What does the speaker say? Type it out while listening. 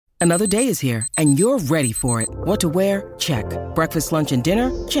Another day is here, and you're ready for it. What to wear? Check. Breakfast, lunch, and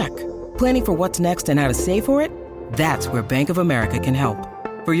dinner? Check. Planning for what's next and how to save for it? That's where Bank of America can help.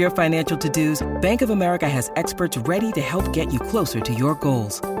 For your financial to-dos, Bank of America has experts ready to help get you closer to your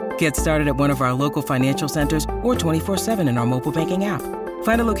goals. Get started at one of our local financial centers or 24/7 in our mobile banking app.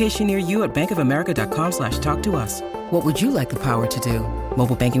 Find a location near you at bankofamerica.com/talktous. What would you like the power to do?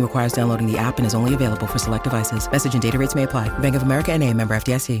 Mobile banking requires downloading the app and is only available for select devices. Message and data rates may apply. Bank of America N.A., member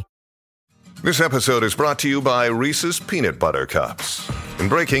FDIC. This episode is brought to you by Reese's Peanut Butter Cups. In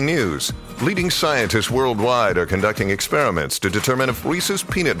breaking news, leading scientists worldwide are conducting experiments to determine if Reese's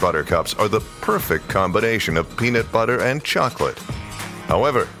Peanut Butter Cups are the perfect combination of peanut butter and chocolate.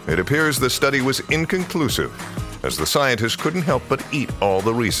 However, it appears the study was inconclusive, as the scientists couldn't help but eat all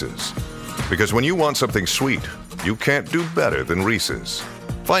the Reese's. Because when you want something sweet, you can't do better than Reese's.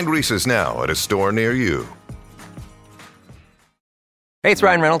 Find Reese's now at a store near you. Hey, it's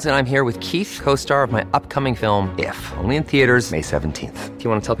Ryan Reynolds, and I'm here with Keith, co-star of my upcoming film, If, only in theaters May 17th. Do you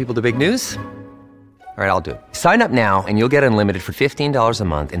want to tell people the big news? All right, I'll do it. Sign up now and you'll get unlimited for $15 a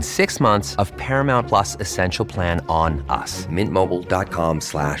month and 6 months of Paramount Plus Essential Plan on us.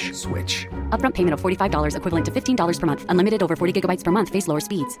 MintMobile.com/switch. Upfront payment of $45 equivalent to $15 per month. Unlimited over 40 gigabytes per month. Face lower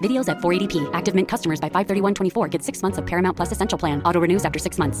speeds. Videos at 480p. Active Mint customers by 531.24 get 6 months of Paramount Plus Essential Plan. Auto renews after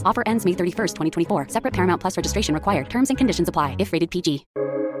 6 months. Offer ends May 31st, 2024. Separate Paramount Plus registration required. Terms and conditions apply if rated PG.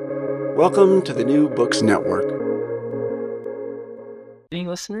 Welcome to the New Books Network. Greetings,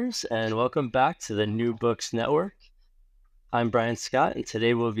 listeners, and welcome back to the New Books Network. I'm Brian Scott, and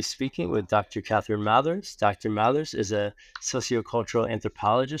today we'll be speaking with Dr. Kathryn Mathers. Dr. Mathers is a sociocultural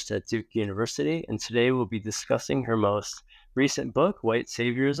anthropologist at Duke University, and today we'll be discussing her most recent book, White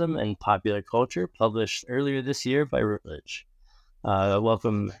Saviorism and Popular Culture, published earlier this year by Routledge.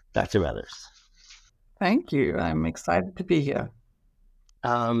 Welcome, Dr. Mathers. Thank you. I'm excited to be here.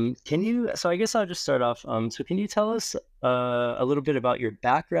 So I guess I'll just start off. So can you tell us a little bit about your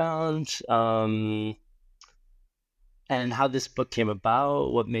background and how this book came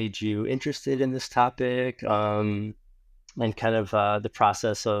about, what made you interested in this topic, and kind of the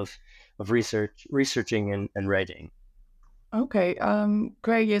process of researching and writing? Okay,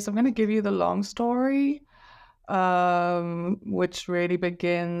 great. Yes, I'm going to give you the long story, which really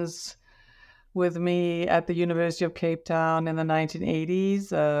begins with me at the University of Cape Town in the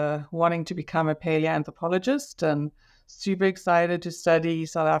 1980s, wanting to become a paleoanthropologist and super excited to study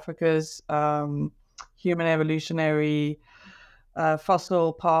South Africa's human evolutionary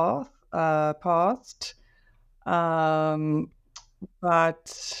fossil past. But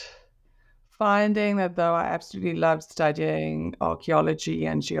finding that though I absolutely loved studying archaeology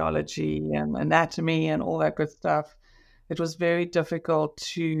and geology and anatomy and all that good stuff, it was very difficult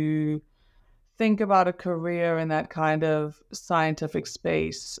to think about a career in that kind of scientific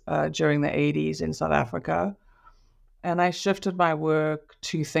space during the 80s in South Africa. And I shifted my work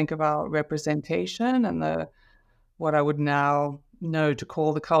to think about representation and what I would now know to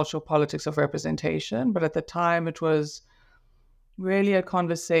call the cultural politics of representation. But at the time, it was really a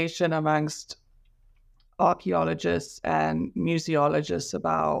conversation amongst archaeologists and museologists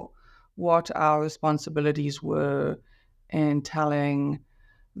about what our responsibilities were in telling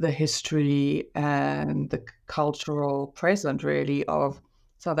the history and the cultural present, really, of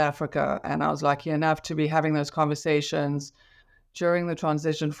South Africa. And I was lucky enough to be having those conversations during the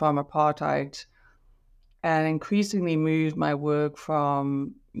transition from apartheid, and increasingly moved my work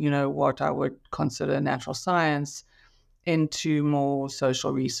from, what I would consider natural science into more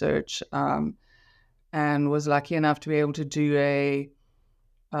social research, and was lucky enough to be able to do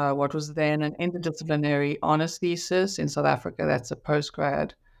what was then an interdisciplinary honors thesis in South Africa. That's a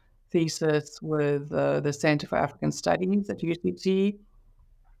postgrad thesis with the Center for African Studies at UCT,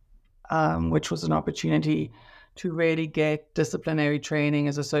 which was an opportunity to really get disciplinary training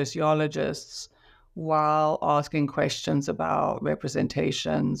as a sociologist while asking questions about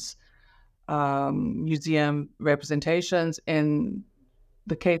representations, museum representations. In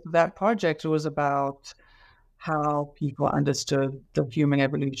the case of that project, it was about how people understood the human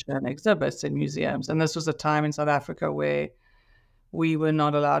evolution exhibits in museums. And this was a time in South Africa where we were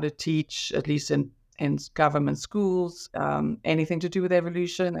not allowed to teach, at least in government schools, anything to do with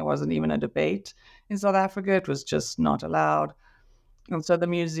evolution. There wasn't even a debate in South Africa. It was just not allowed. And so the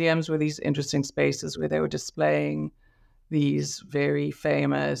museums were these interesting spaces where they were displaying these very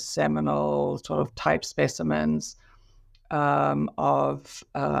famous, seminal sort of type specimens of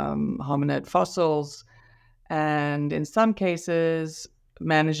hominid fossils, and in some cases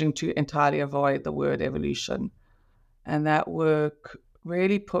managing to entirely avoid the word evolution. And that work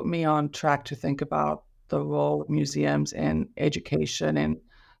really put me on track to think about the role of museums in education in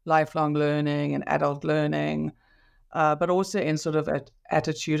lifelong learning and adult learning, but also in sort of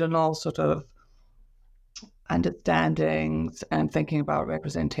attitudinal sort of understandings and thinking about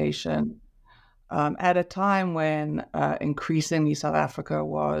representation. At a time when increasingly South Africa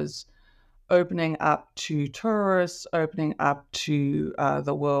was opening up to tourists, opening up to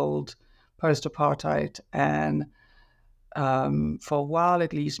the world post-apartheid. And for a while,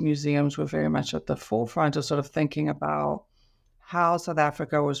 at least, museums were very much at the forefront of sort of thinking about how South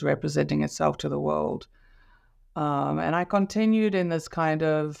Africa was representing itself to the world. And I continued in this kind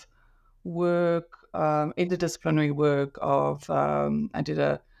of work, interdisciplinary work of, I did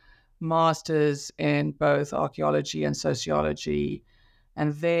a master's in both archaeology and sociology.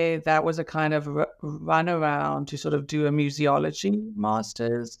 And that was a kind of run around to sort of do a museology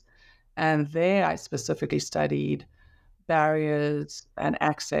master's. And there I specifically studied barriers and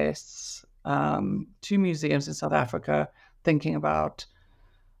access to museums in South Africa, thinking about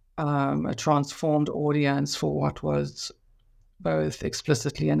a transformed audience for what was both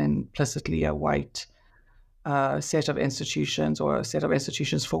explicitly and implicitly a white set of institutions, or a set of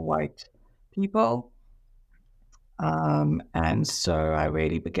institutions for white people. And so I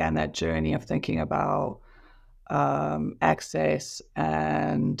really began that journey of thinking about access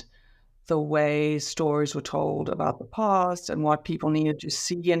and the way stories were told about the past and what people needed to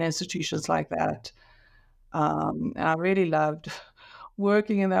see in institutions like that. And I really loved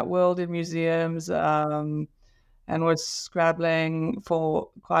working in that world in museums, and was scrabbling for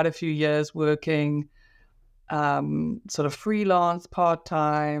quite a few years, working sort of freelance,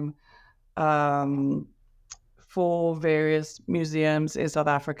 part-time, for various museums in South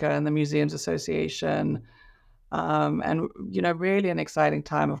Africa and the Museums Association. And, really an exciting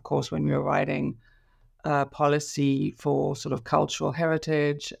time, of course, when we were writing policy for sort of cultural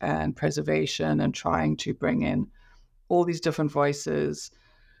heritage and preservation and trying to bring in all these different voices.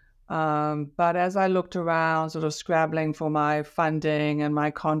 But as I looked around, sort of scrabbling for my funding and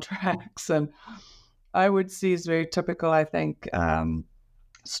my contracts, and I would see it's very typical, I think,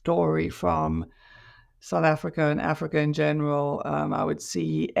 story from South Africa and Africa in general. I would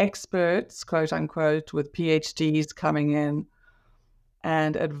see experts, quote unquote, with PhDs coming in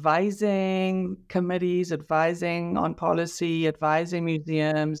and advising committees, advising on policy, advising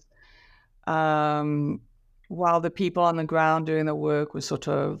museums, while the people on the ground doing the work were sort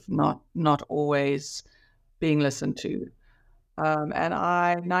of not always being listened to. And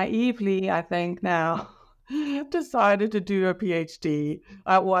I naively, I think now, decided to do a PhD.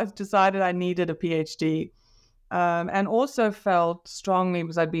 Decided I needed a PhD, and also felt strongly,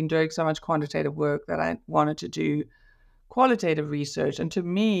 because I'd been doing so much quantitative work, that I wanted to do qualitative research. And to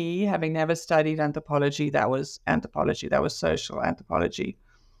me, having never studied anthropology, that was social anthropology.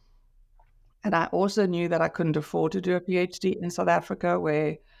 And I also knew that I couldn't afford to do a PhD in South Africa,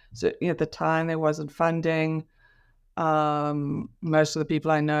 where at the time there wasn't funding. Most of the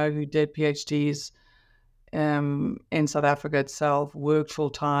people I know who did PhDs in South Africa itself worked full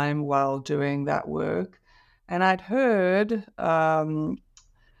time while doing that work. And I'd heard from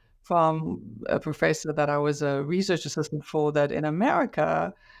a professor that I was a research assistant for, that in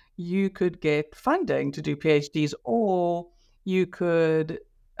America you could get funding to do PhDs, or you could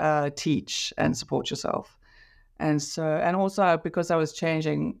teach and support yourself. And also because I was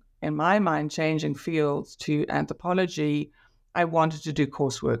changing fields to anthropology, I wanted to do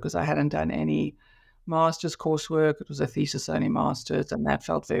coursework because I hadn't done any master's coursework. It was a thesis-only master's, and that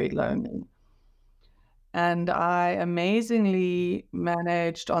felt very lonely. And I amazingly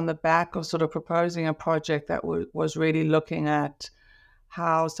managed, on the back of sort of proposing a project that was really looking at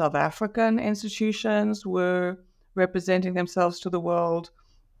how South African institutions were representing themselves to the world.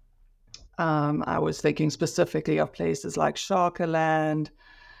 I was thinking specifically of places like Shakaland,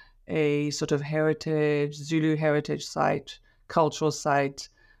 a sort of Zulu heritage site, cultural site,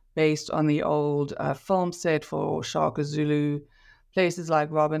 based on the old film set for Shaka Zulu. Places like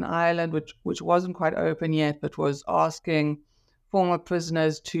Robben Island, which wasn't quite open yet, but was asking former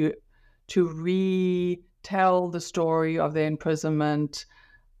prisoners to retell the story of their imprisonment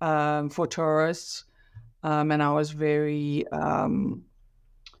for tourists. And I was very, I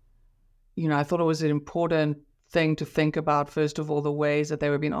thought it was an important thing to think about, first of all, the ways that they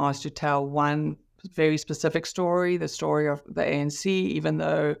were being asked to tell one very specific story, the story of the ANC, even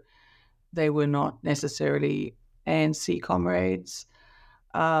though they were not necessarily ANC comrades.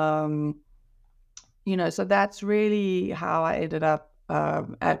 So that's really how I ended up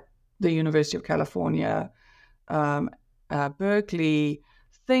at the University of California, Berkeley,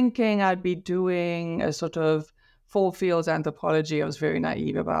 thinking I'd be doing a sort of full fields anthropology. I was very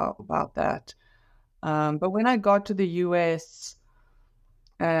naive about that. But when I got to the US,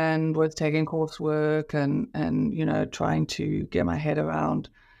 and was taking coursework and trying to get my head around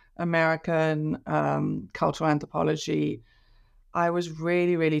American cultural anthropology, I was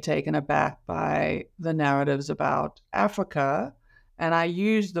really, really taken aback by the narratives about Africa. And I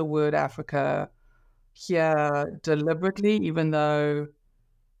use the word Africa here deliberately, even though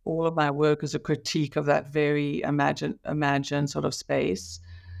all of my work is a critique of that very imagined sort of space.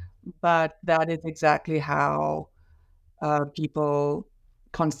 But that is exactly how people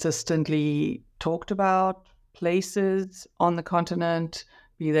consistently talked about places on the continent,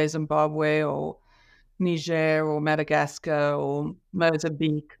 be they Zimbabwe or Niger or Madagascar or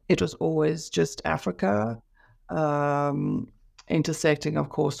Mozambique. It was always just Africa, intersecting, of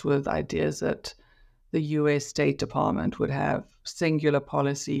course, with ideas that the US State Department would have singular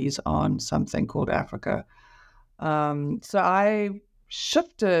policies on something called Africa. So I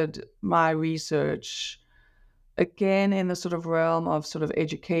shifted my research again in the sort of realm of sort of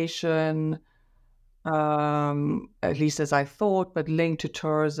education, at least as I thought, but linked to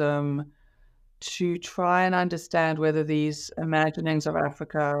tourism, to try and understand whether these imaginings of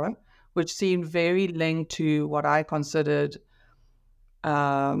Africa, which seemed very linked to what I considered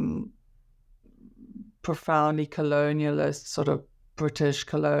profoundly colonialist, sort of British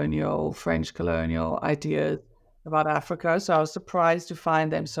colonial, French colonial ideas about Africa. So I was surprised to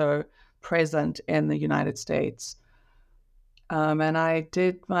find them so present in the United States. And I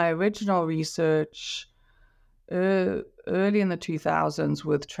did my original research early in the 2000s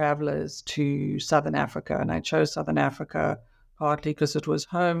with travelers to Southern Africa. And I chose Southern Africa partly because it was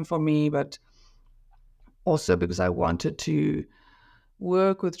home for me, but also because I wanted to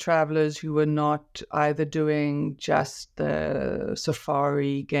work with travelers who were not either doing just the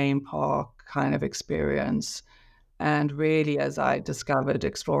safari game park kind of experience. And really, as I discovered,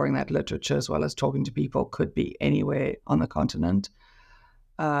 exploring that literature as well as talking to people could be anywhere on the continent.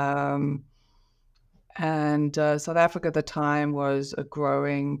 And South Africa at the time was a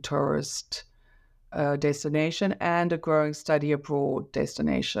growing tourist destination and a growing study abroad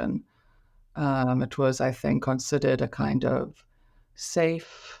destination. It was, I think, considered a kind of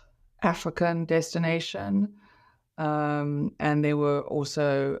safe African destination. And there were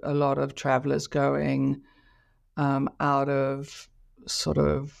also a lot of travelers going out of sort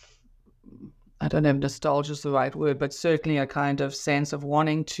of, I don't know if nostalgia is the right word, but certainly a kind of sense of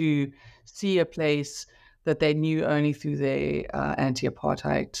wanting to see a place that they knew only through their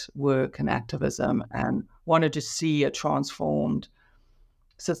anti-apartheid work and activism, and wanted to see a transformed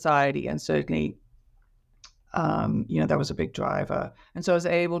society. And certainly, that was a big driver. And so I was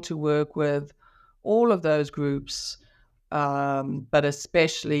able to work with all of those groups, but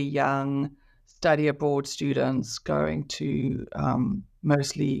especially young study abroad students going to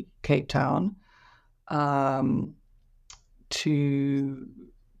mostly Cape Town to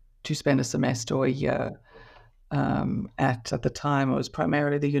spend a semester or a year at the time it was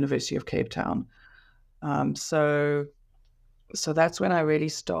primarily the University of Cape Town. So that's when I really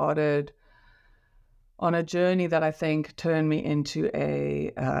started on a journey that I think turned me into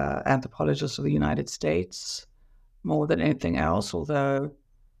a anthropologist of the United States more than anything else, although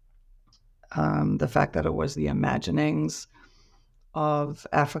the fact that it was the imaginings of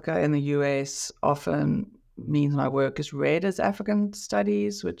Africa in the US often means my work is read as African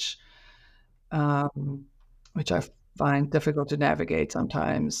studies, which I find difficult to navigate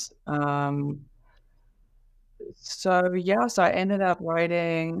sometimes. So I ended up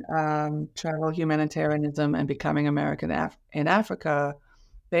writing Travel Humanitarianism and Becoming American in Africa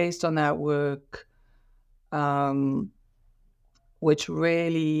based on that work, which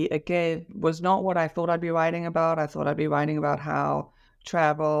really, again, was not what I thought I'd be writing about. I thought I'd be writing about how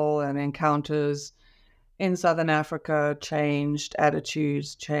travel and encounters in Southern Africa changed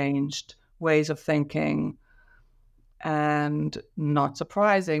attitudes, changed ways of thinking. And not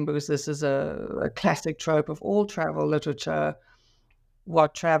surprising, because this is a classic trope of all travel literature,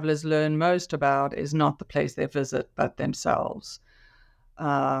 what travelers learn most about is not the place they visit, but themselves.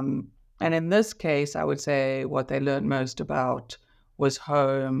 And in this case, I would say what they learned most about was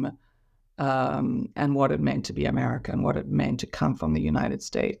home, and what it meant to be American, what it meant to come from the United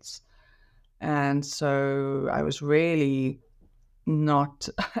States. And so I was really not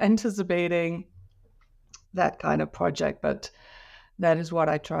anticipating that kind of project, but that is what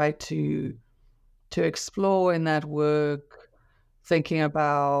I tried to explore in that work, thinking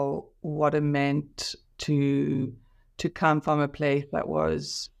about what it meant to come from a place that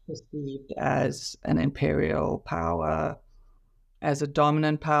was perceived as an imperial power, as a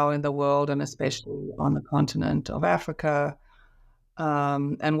dominant power in the world, and especially on the continent of Africa,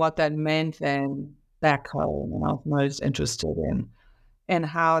 and what that meant then back home. And I was most interested and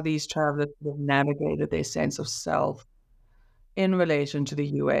how these travelers sort of navigated their sense of self in relation to the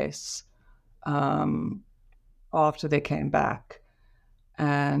US after they came back.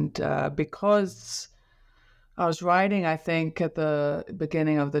 And because I was writing, I think, at the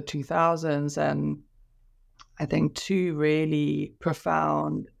beginning of the 2000s, and I think two really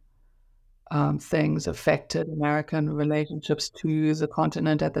profound things affected American relationships to the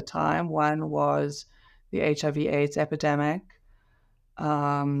continent at the time. One was the HIV/AIDS epidemic,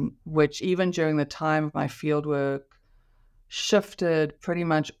 which even during the time of my fieldwork shifted pretty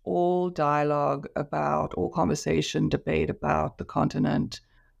much all dialogue about, all conversation, debate about the continent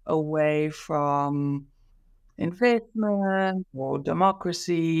away from investment or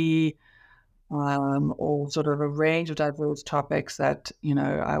democracy, or sort of a range of diverse topics that,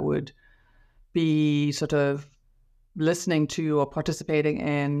 I would be sort of listening to or participating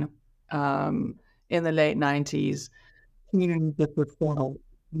in the late 90s, just would fall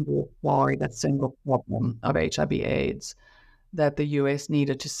by that single problem of HIV/AIDS that the US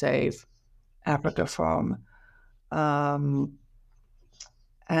needed to save Africa from. And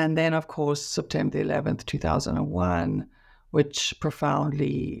then, of course, September 11th, 2001, which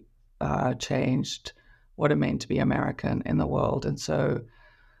profoundly changed what it meant to be American in the world. And so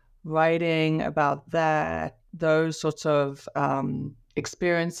writing about those sorts of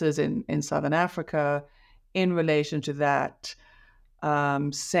experiences in Southern Africa in relation to that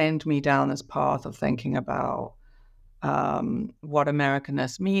sent me down this path of thinking about what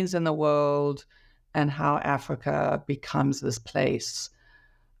Americanness means in the world and how Africa becomes this place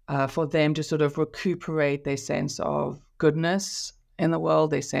for them to sort of recuperate their sense of goodness in the world,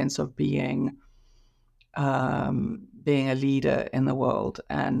 their sense of being a leader in the world.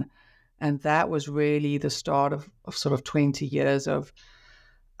 And that was really the start of sort of 20 years of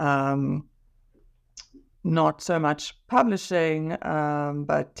not so much publishing,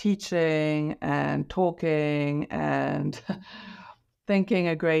 but teaching and talking and thinking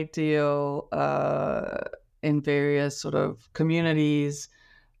a great deal in various sort of communities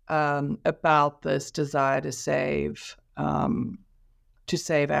about this desire to save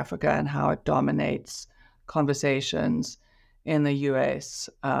Africa and how it dominates conversations in the US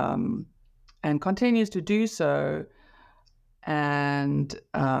and continues to do so. And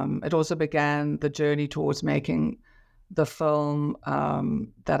it also began the journey towards making the film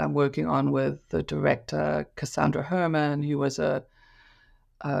that I'm working on with the director Cassandra Herman, who was a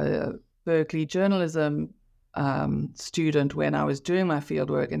Berkeley journalism student when I was doing my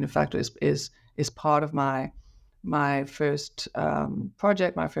fieldwork, and in fact is part of my first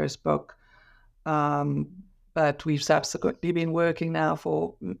project, my first book. But we've subsequently been working now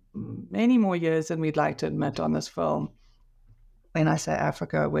for many more years than we'd like to admit on this film. When I say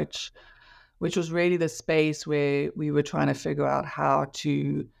Africa, which was really the space where we were trying to figure out how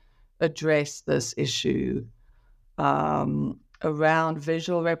to address this issue around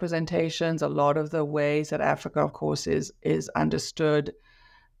visual representations. A lot of the ways that Africa, of course, is understood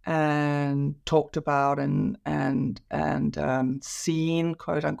and talked about and seen,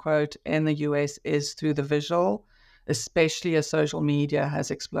 quote unquote, in the US is through the visual, especially as social media has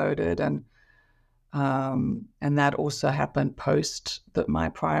exploded, and that also happened post my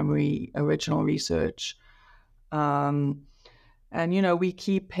primary original research. And we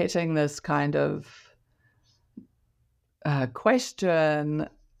keep hitting this kind of question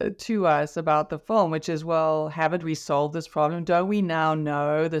to us about the film, which is, well, haven't we solved this problem? Don't we now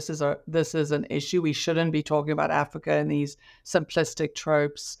know this is an issue? We shouldn't be talking about Africa in these simplistic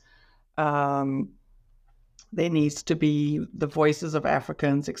tropes. There needs to be the voices of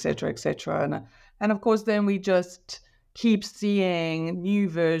Africans, et cetera, and of course, then we just keep seeing new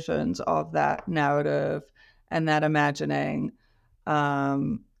versions of that narrative and that imagining.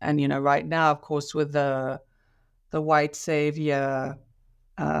 And right now, of course, with the White Savior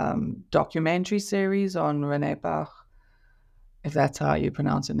documentary series on René Bach, if that's how you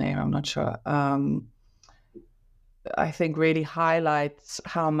pronounce the name, I'm not sure. I think really highlights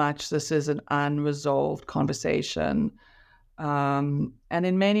how much this is an unresolved conversation. And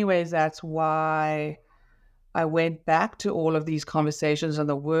in many ways, that's why I went back to all of these conversations and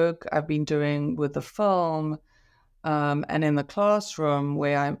the work I've been doing with the film and in the classroom,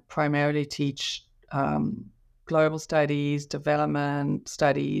 where I primarily teach global studies, development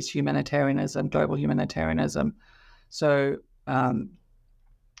studies, humanitarianism, global humanitarianism. So I'm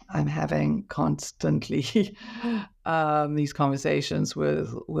having constantly these conversations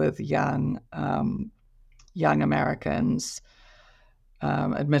with young Americans,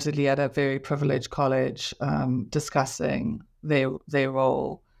 admittedly at a very privileged college, discussing their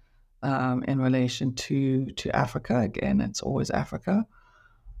role in relation to Africa. Again, it's always Africa.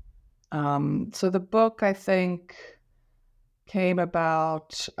 So the book, I think, came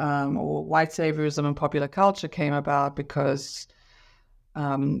about, or white saviorism and popular culture came about because,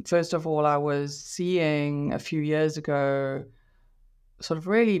 first of all, I was seeing a few years ago, sort of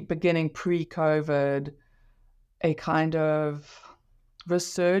really beginning pre-COVID, a kind of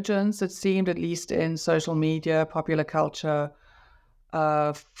resurgence, it seemed, at least in social media, popular culture,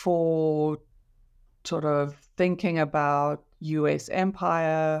 for sort of thinking about US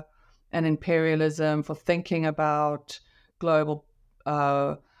empire and imperialism, for thinking about global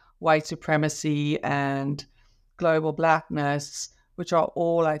white supremacy and global blackness, which are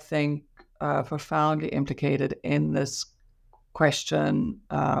all, I think, profoundly implicated in this question,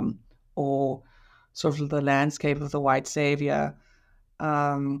 or sort of the landscape of the white savior.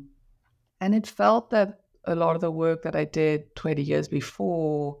 And it felt that a lot of the work that I did 20 years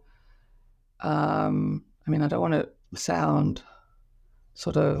before, I mean, I don't want to sound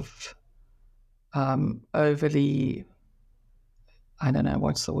sort of overly, I don't know,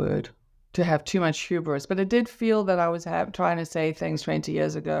 what's the word, to have too much hubris, but it did feel that I was trying to say things 20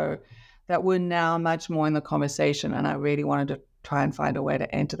 years ago that were now much more in the conversation, and I really wanted to try and find a way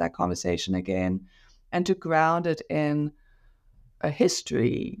to enter that conversation again and to ground it in a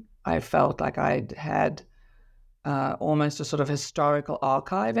history. I felt like I'd had almost a sort of historical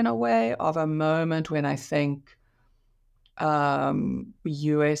archive in a way of a moment when I think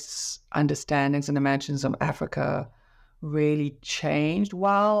US understandings and imaginings of Africa really changed,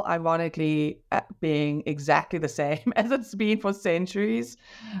 while ironically being exactly the same as it's been for centuries,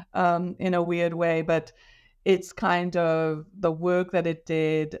 in a weird way. But it's kind of the work that it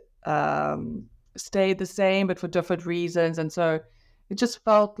did stayed the same, but for different reasons. And so it just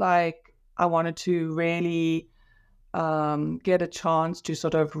felt like I wanted to really get a chance to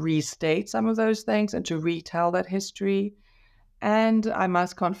sort of restate some of those things and to retell that history. And I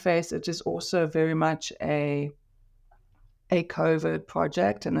must confess, it is also very much a COVID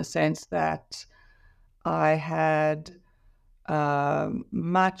project, in the sense that I had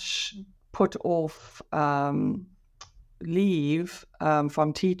much put off leave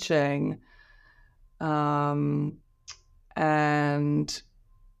from teaching, and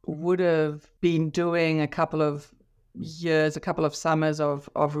would have been doing a couple of summers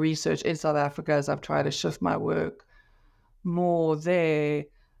of research in South Africa as I've tried to shift my work more there.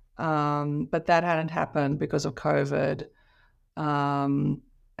 But that hadn't happened because of COVID.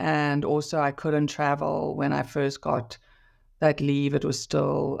 And also I couldn't travel when I first got that leave. It was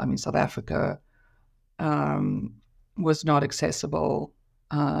still, I mean, South Africa was not accessible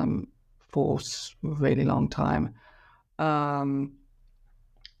for a really long time. And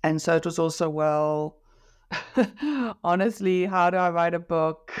so it was also, well, honestly, how do I write a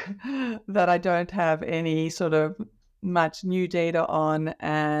book that I don't have any sort of much new data on,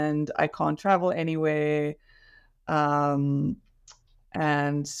 and I can't travel anywhere?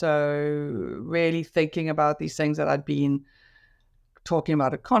 And so really thinking about these things that I'd been talking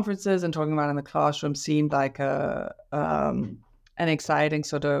about at conferences and talking about in the classroom seemed like an exciting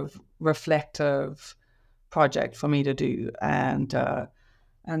sort of reflective project for me to do. And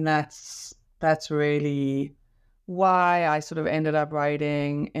that's really why I sort of ended up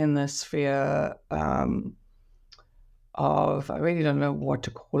writing in the sphere of, I really don't know what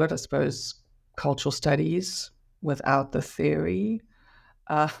to call it, I suppose, cultural studies without the theory.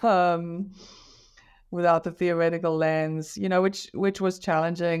 Without the theoretical lens, you know, which was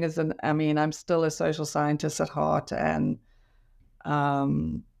challenging. I'm still a social scientist at heart, and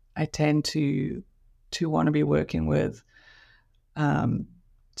I tend to want to be working with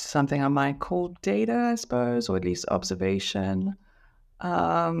something I might call data, I suppose, or at least observation.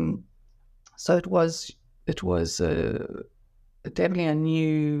 So it was definitely a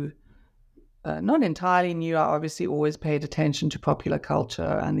new. Not entirely new. I obviously always paid attention to popular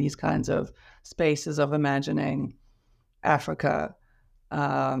culture and these kinds of spaces of imagining Africa.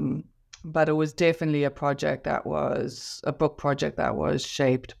 But it was definitely a book project that was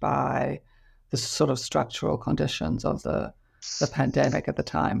shaped by the sort of structural conditions of the pandemic at the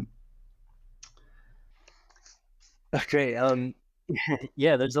time. Great.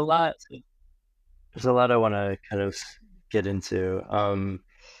 Yeah, there's a lot I want to kind of get into.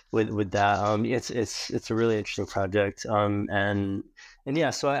 With that, it's a really interesting project, and yeah.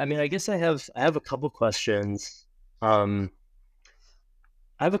 So I mean, I guess I have a couple questions. I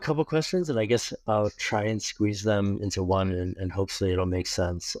have a couple questions, and I guess I'll try and squeeze them into one, and hopefully it'll make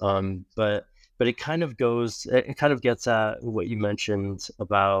sense. But it kind of gets at what you mentioned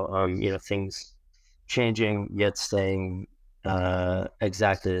about things changing yet staying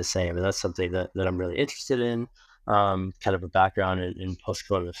exactly the same, and that's something that I'm really interested in. kind of a background in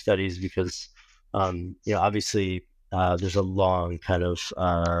post-colonial studies, because obviously there's a long kind of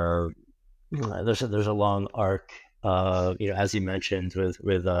there's a long arc, as you mentioned,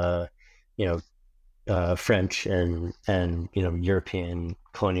 with French and European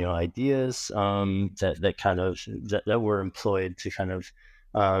colonial ideas that were employed to kind of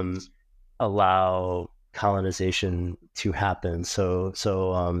allow colonization to happen. So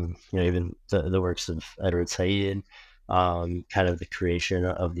even the works of Edward Said, kind of the creation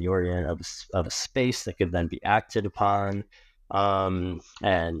of the Orient, of a space that could then be acted upon, and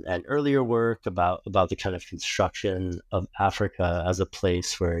earlier work about the kind of construction of Africa as a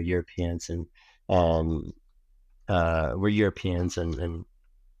place where Europeans and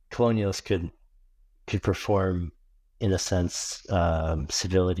colonialists could perform, in a sense,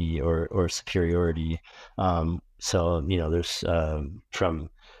 civility or superiority. So there's from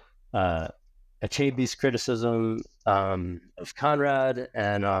Achebe's criticism of Conrad,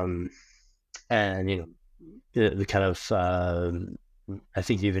 and the kind of I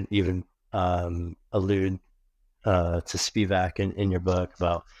think you even allude to Spivak in your book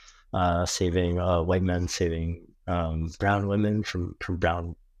about saving white men, saving brown women from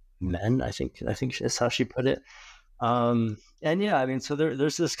brown men. I think is how she put it. And yeah, I mean, so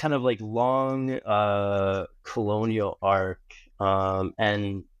there's this kind of like long colonial arc,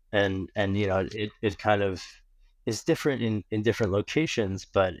 and it kind of is different in different locations,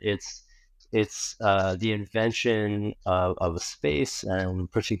 but it's the invention of a space,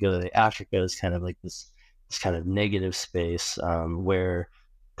 and particularly Africa is kind of like this kind of negative space, where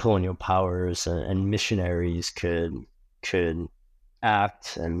colonial powers and missionaries could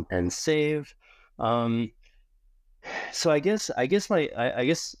act and save. So I guess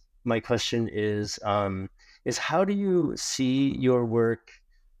my question is how do you see your work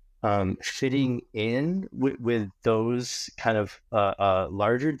fitting in with those kind of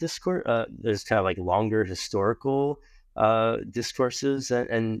larger discourse? There's kind of like longer historical discourses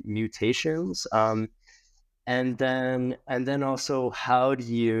and mutations, and then also how do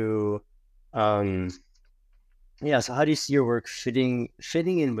you so how do you see your work fitting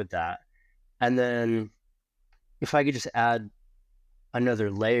in with that? And then if I could just add another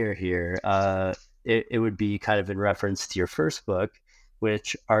layer here, it would be kind of in reference to your first book,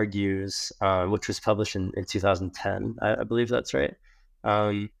 which argues, which was published in 2010, I believe that's right.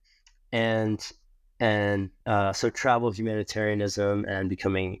 So travel, humanitarianism, and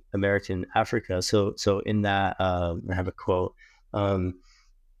becoming American Africa. So in that, I have a quote. I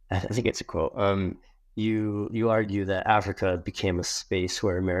think it's a quote. You argue that Africa became a space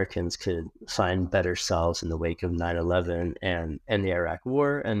where Americans could find better selves in the wake of 9/11 and the Iraq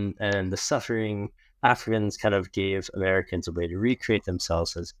War, and the suffering Africans kind of gave Americans a way to recreate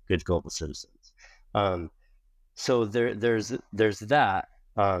themselves as good global citizens. So there's that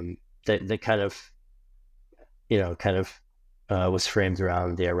that kind of was framed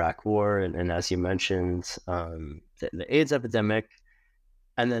around the Iraq War, and as you mentioned, the AIDS epidemic,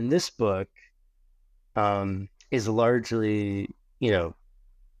 and then this book is largely,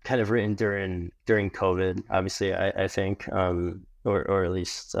 kind of written during COVID, obviously, I think, or at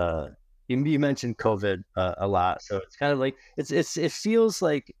least you mentioned COVID a lot, so it's kind of like it feels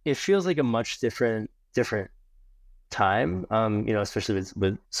like a much different time, especially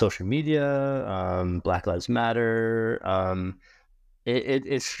with social media, Black Lives Matter.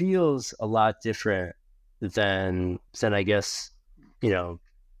 It feels a lot different than I guess,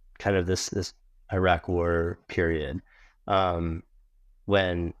 kind of this Iraq War period,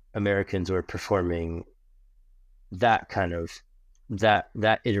 when Americans were performing that kind of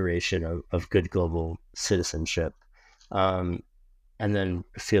that iteration of good global citizenship, and then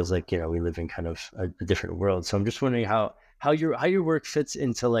it feels like we live in kind of a different world. So I'm just wondering how your work fits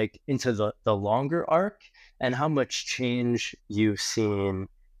into the longer arc, and how much change you've seen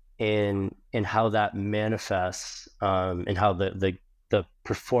in how that manifests, and how the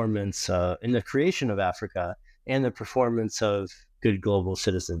performance in the creation of Africa and the performance of good global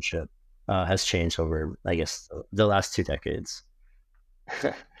citizenship has changed over, I guess, the last 2 decades.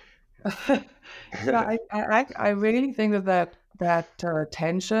 Yeah, I really think that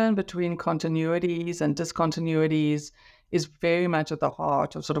tension between continuities and discontinuities is very much at the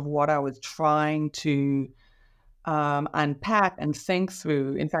heart of sort of what I was trying to unpack and think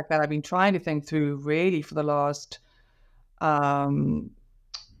through. In fact, that I've been trying to think through really for the last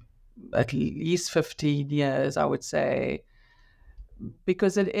at least 15 years, I would say,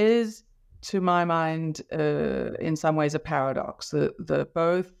 because it is, to my mind, in some ways a paradox. The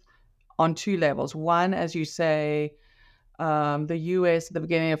both on 2 levels. One, as you say, the US at the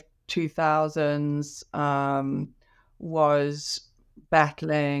beginning of 2000s was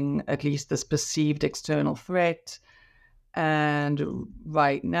battling at least this perceived external threat. And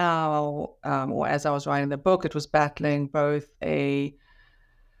right now, or as I was writing the book, it was battling both a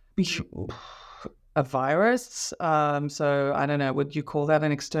virus. So I don't know, would you call that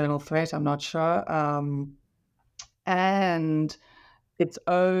an external threat? I'm not sure. And its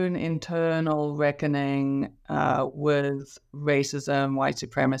own internal reckoning with racism, white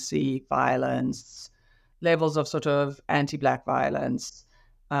supremacy, violence, levels of sort of anti-Black violence,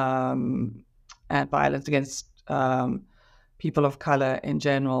 and violence against people of color in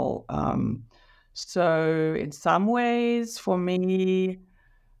general. So in some ways, for me,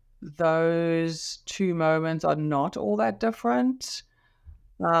 those two moments are not all that different,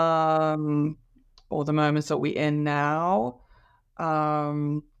 or the moments that we're in now. But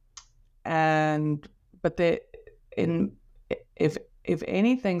if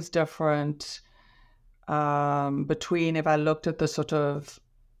anything's different between, if I looked at the sort of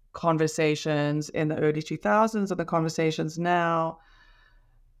conversations in the early 2000s and the conversations now,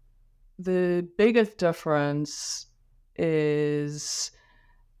 the biggest difference is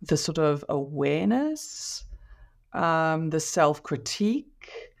the sort of awareness, the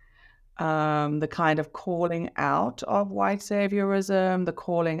self-critique, the kind of calling out of white saviorism, the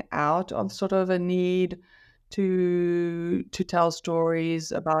calling out of sort of a need to tell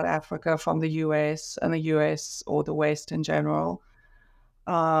stories about Africa from the US and the US or the West in general.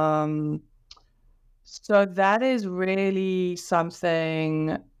 So that is really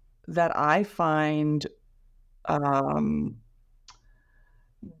something that I find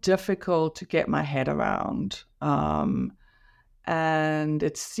difficult to get my head around. And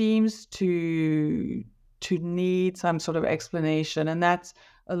it seems to need some sort of explanation. And that's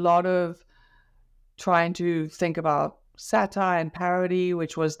a lot of trying to think about satire and parody,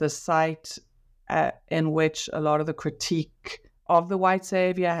 which was the site in which a lot of the critique of the white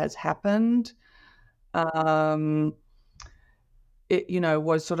savior has happened. It,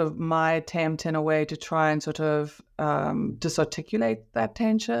 was sort of my attempt in a way to try and sort of disarticulate that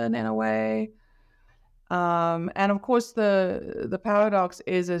tension in a way. And of course, the paradox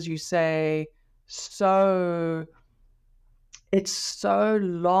is, as you say, it's so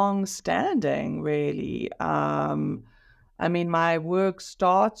long-standing, really. I mean, my work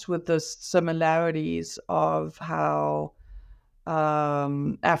starts with the similarities of how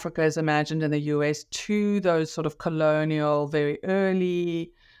Africa is imagined in the US to those sort of colonial, very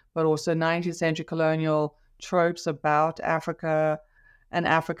early, but also 19th century colonial tropes about Africa and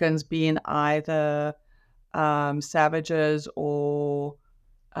Africans being either savages or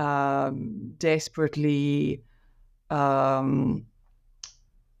desperately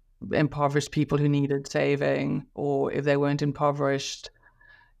impoverished people who needed saving, or if they weren't impoverished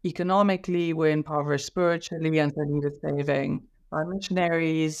economically, were impoverished spiritually and so needed saving by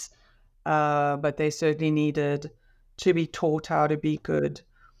missionaries, but they certainly needed to be taught how to be good,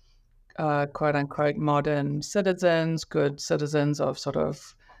 quote unquote, modern citizens, good citizens of sort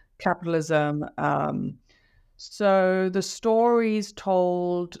of capitalism. So the stories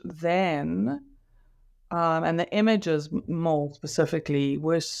told then, and the images more specifically,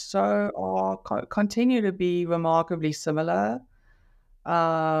 continue to be remarkably similar.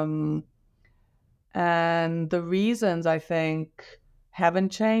 And the reasons, I think, haven't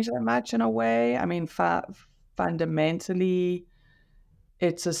changed that much in a way. I mean, fundamentally,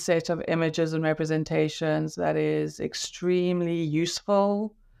 it's a set of images and representations that is extremely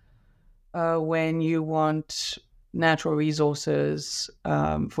useful when you want natural resources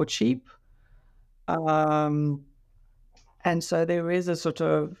for cheap. And so there is a sort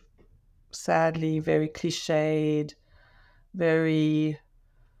of, sadly, very cliched, very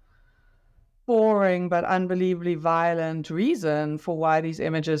boring but unbelievably violent reason for why these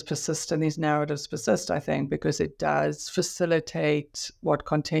images persist and these narratives persist, I think, because it does facilitate what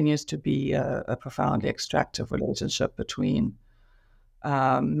continues to be a profoundly extractive relationship between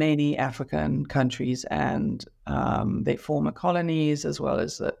many African countries and their former colonies, as well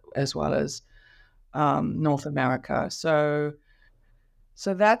as North America. So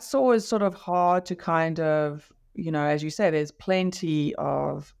that's always sort of hard to kind of, as you said, there's plenty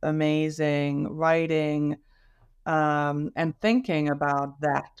of amazing writing and thinking about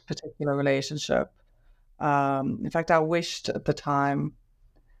that particular relationship. In fact, I wished at the time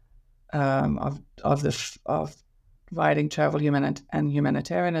of writing travel and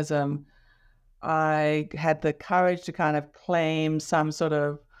humanitarianism, I had the courage to kind of claim some sort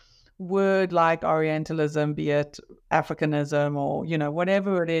of word like Orientalism, be it Africanism or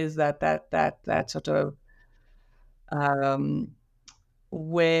whatever it is that sort of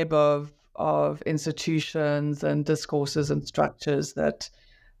web of institutions and discourses and structures that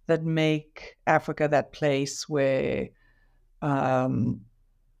make Africa that place where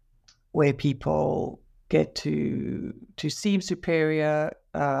people get to seem superior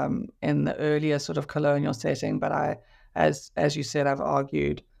in the earlier sort of colonial setting. But as you said, I've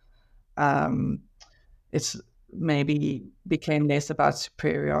argued it's maybe became less about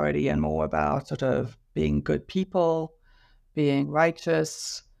superiority and more about sort of being good people, being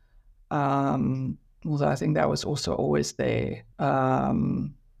righteous. Although I think that was also always there. I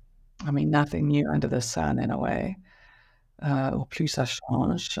mean, nothing new under the sun in a way. Or plus ça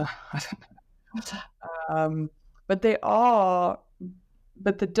change. I don't know. But the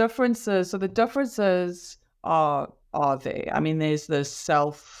differences are there. I mean, there's this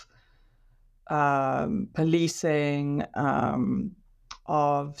self policing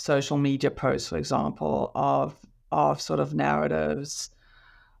of social media posts, for example, of sort of narratives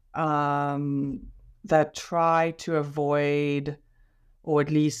that try to avoid, or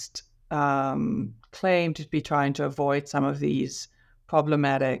at least claim to be trying to avoid, some of these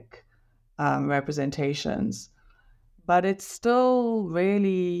problematic representations. But it's still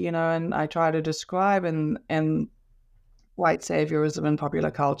really, and I try to describe in white saviorism and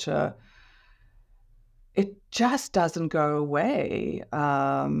popular culture, it just doesn't go away.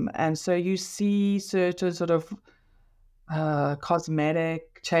 And so you see certain sort of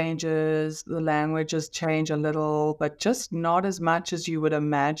cosmetic changes, the languages change a little, but just not as much as you would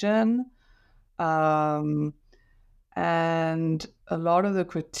imagine. And a lot of the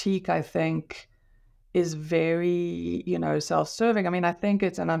critique, I think, is very, self-serving. I mean, I think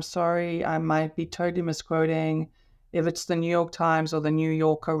it's, and I'm sorry, I might be totally misquoting, if it's the New York Times or the New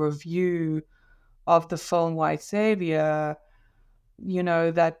Yorker review of the film White Savior,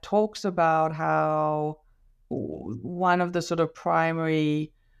 that talks about how one of the sort of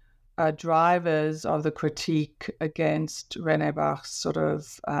primary drivers of the critique against René Bach's sort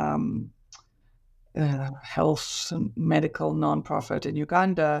of health and medical nonprofit in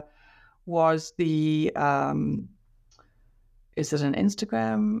Uganda was the, is it an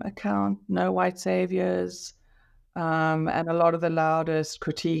Instagram account? No White Saviors. And a lot of the loudest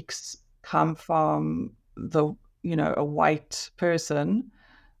critiques come from a white person.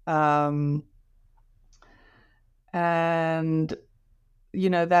 And,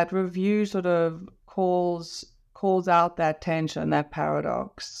 that review sort of calls out that tension, that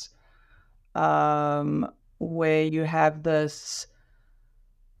paradox, where you have this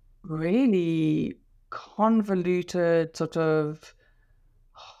really convoluted sort of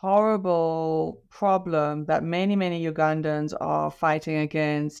horrible problem that many, many Ugandans are fighting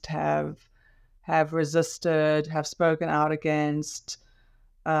against, have resisted, have spoken out against,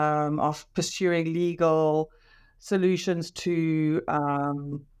 of pursuing legal solutions to,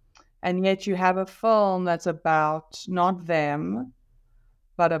 and yet you have a film that's about not them,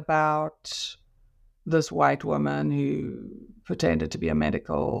 but about this white woman who pretended to be a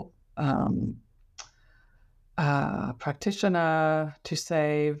medical practitioner to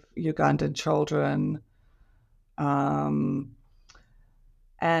save Ugandan children, and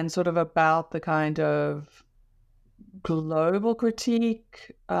sort of about the kind of global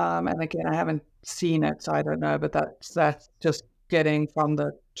critique. And again, I haven't seen it, so I don't know, but that's just getting from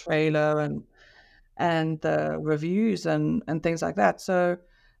the trailer and the reviews and things like that. So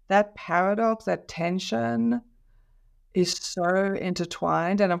that paradox, that tension is so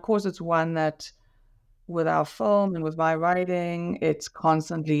intertwined. And of course, it's one that with our film and with my writing, it's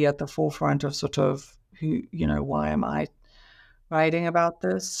constantly at the forefront of sort of why am I writing about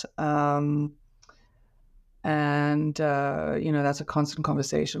this? And, that's a constant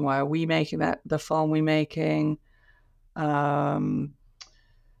conversation. Why are we making the film we're making?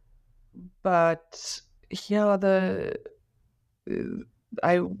 But yeah,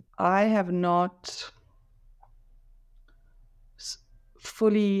 I have not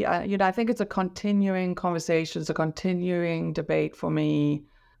fully, I think it's a continuing conversation, it's a continuing debate for me,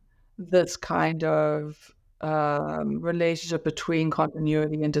 this kind of relationship between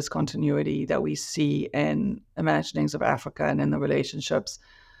continuity and discontinuity that we see in Imaginings of Africa and in the relationships.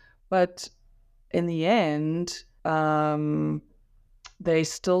 But in the end, they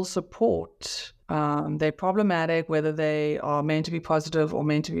still support. They're problematic, whether they are meant to be positive or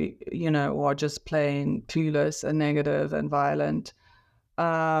meant to be, or just plain clueless and negative and violent.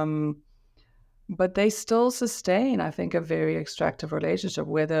 But they still sustain, I think, a very extractive relationship,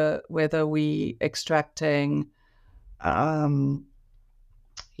 whether we extracting,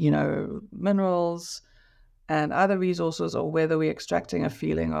 minerals and other resources, or whether we're extracting a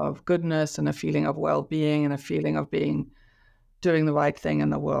feeling of goodness and a feeling of well-being and a feeling of being doing the right thing in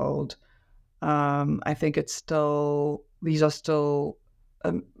the world. I think these are still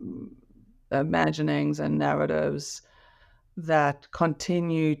imaginings and narratives that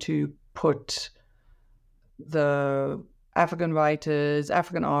continue to put the African writers,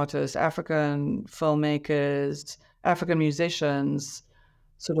 African artists, African filmmakers, African musicians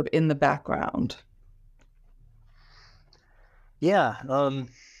sort of in the background. Yeah,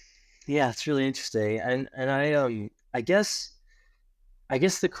 it's really interesting, and I guess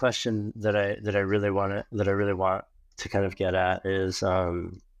the question that I really want to kind of get at is, I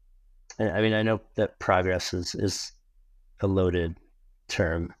mean, I know that progress is a loaded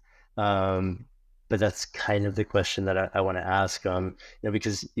term, but that's kind of the question that I want to ask,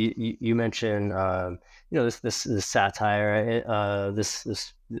 because you mentioned, this satire,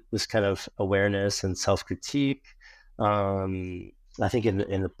 this kind of awareness and self-critique. I think in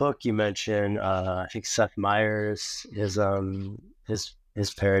the book you mentioned, I think Seth Meyers, his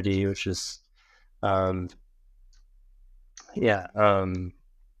parody, which is,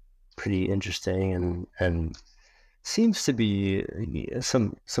 pretty interesting and seems to be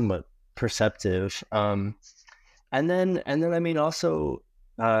somewhat perceptive. And then I mean, also,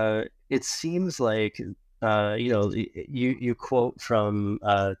 it seems like, you quote from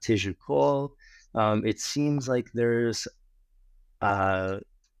Teju Cole. It seems like there's a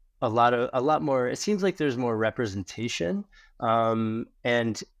lot more. It seems like there's more representation, and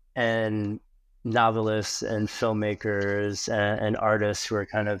novelists and filmmakers and artists who are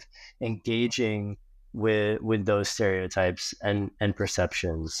kind of engaging with those stereotypes and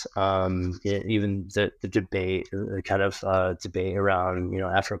perceptions. Even the debate, the kind of debate around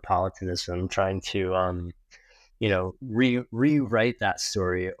Afropolitanism, trying to rewrite that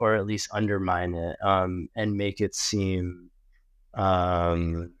story, or at least undermine it, and make it seem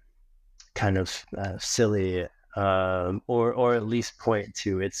kind of silly, or at least point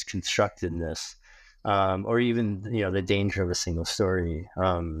to its constructedness, or even the danger of a single story,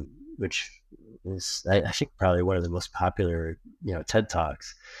 which is I think probably one of the most popular TED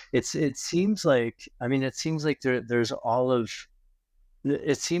Talks. It seems like, I mean, it seems like there's a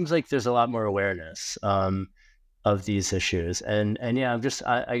lot more awareness of these issues, and yeah,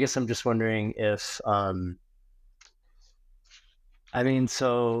 I guess I'm just wondering if I mean,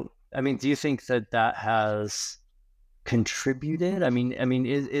 do you think that has contributed? I mean,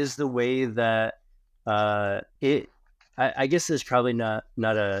 is the way that I guess there's probably not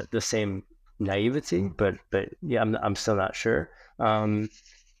the same naivety, but yeah, I'm still not sure. But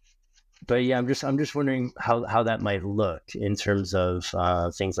yeah, I'm just wondering how that might look in terms of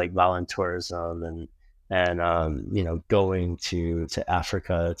things like voluntourism and going to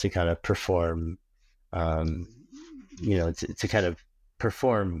Africa to kind of perform, to kind of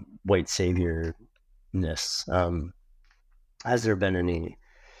perform white saviorness.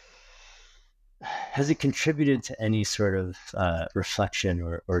 Has it contributed to any sort of reflection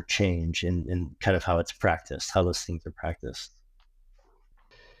or change in kind of how it's practiced, how those things are practiced?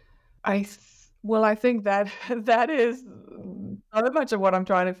 I think that is so much of what I'm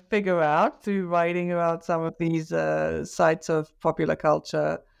trying to figure out through writing about some of these sites of popular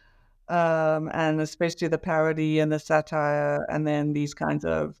culture, and especially the parody and the satire, and then these kinds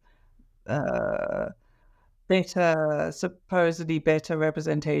of supposedly better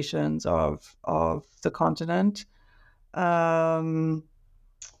representations of the continent. And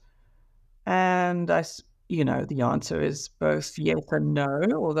the answer is both yes and no,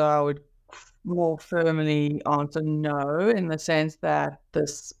 although I would more firmly answer no, in the sense that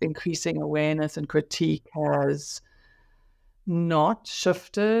this increasing awareness and critique has not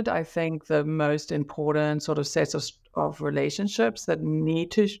shifted, I think, the most important sort of sets of relationships that need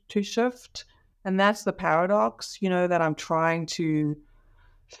to shift. And that's the paradox, that I'm trying to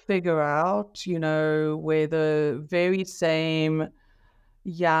figure out, where the very same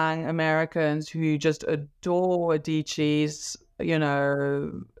young Americans who just adore Adichie's,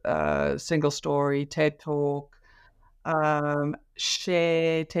 single story TED Talk,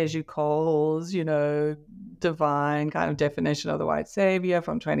 share Teju Cole's, divine kind of definition of the white savior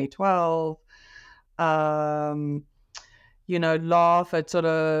from 2012, laugh at sort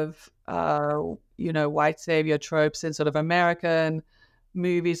of, white savior tropes in sort of American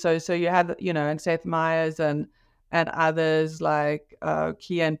movies. So you have, and Seth Meyers and others like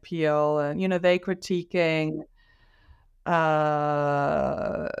Key and Peele, and they critiquing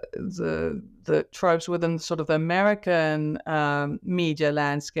the tropes within sort of the American media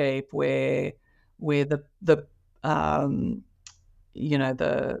landscape, where the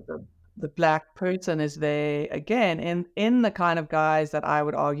Black person is there again in the kind of guise that I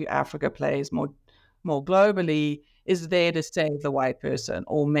would argue Africa plays more globally, is there to save the white person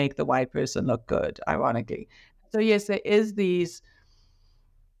or make the white person look good, ironically. So yes, there is these,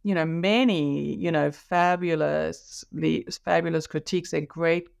 many, fabulous critiques and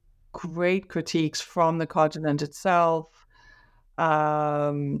great critiques from the continent itself. Although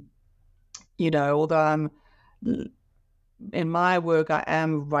in my work, I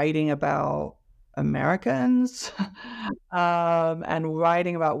am writing about Americans and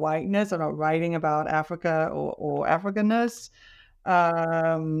writing about whiteness. I'm not writing about Africa or Africanness.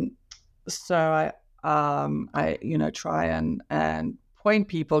 So I try and point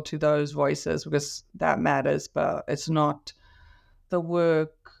people to those voices because that matters, but it's not the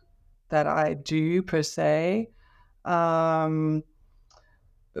work that I do per se. But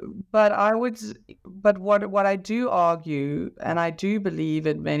what I do argue, and I do believe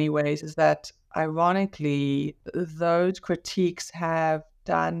in many ways, is that ironically, those critiques have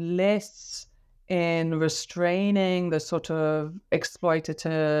done less in restraining the sort of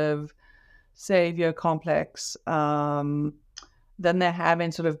exploitative savior complex than they have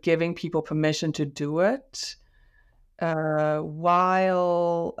in sort of giving people permission to do it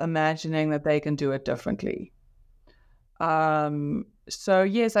while imagining that they can do it differently. So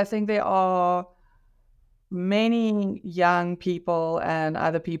yes, I think there are many young people and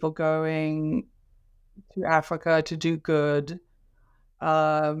other people going to Africa to do good,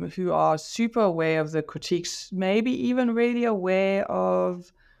 who are super aware of the critiques, maybe even really aware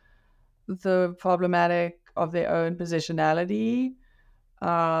of the problematic of their own positionality.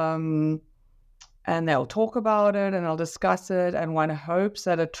 And they'll talk about it and they'll discuss it, and one hopes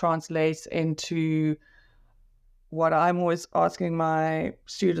that it translates into what I'm always asking my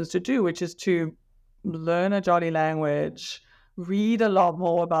students to do, which is to learn a jolly language, read a lot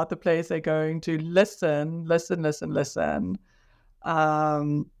more about the place they're going to, listen.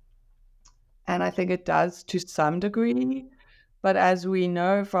 And I think it does to some degree. But as we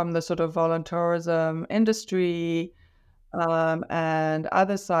know from the sort of voluntarism industry and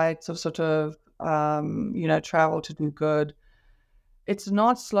other sites of sort of, travel to do good, it's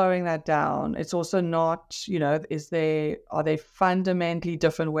not slowing that down. It's also not, are there fundamentally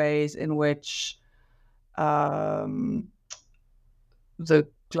different ways in which the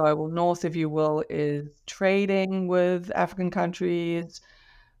global north, if you will, is trading with African countries?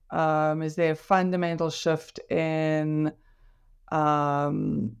 Is there a fundamental shift in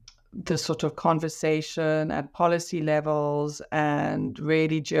the sort of conversation at policy levels and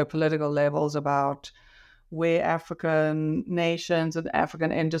really geopolitical levels about where African nations and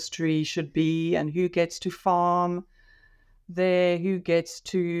African industry should be and who gets to farm there, who gets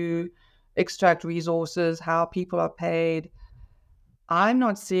to extract resources, how people are paid? I'm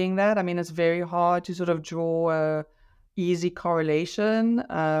not seeing that. I mean, it's very hard to sort of draw a easy correlation.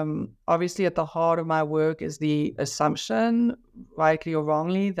 Obviously, at the heart of my work is the assumption, rightly or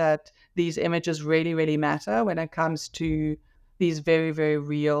wrongly, that these images really, really matter when it comes to these very, very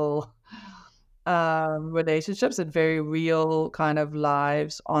real relationships and very real kind of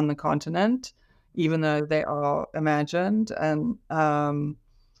lives on the continent, even though they are imagined. And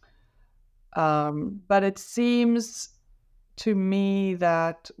but it seems to me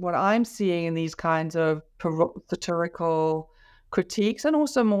that what I'm seeing in these kinds of satirical critiques, and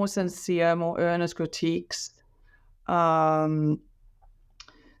also more sincere, more earnest critiques,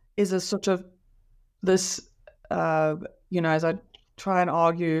 is a sort of this, as I try and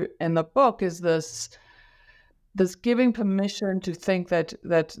argue in the book, is this giving permission to think that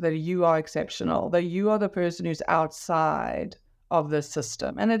you are exceptional, that you are the person who's outside of this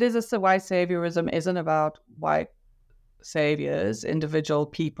system. And it is why saviorism isn't about white saviors, individual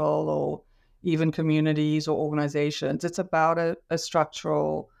people, or even communities or organizations. It's about a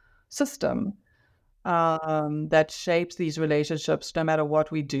structural system that shapes these relationships no matter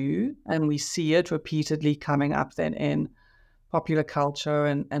what we do. And we see it repeatedly coming up then in popular culture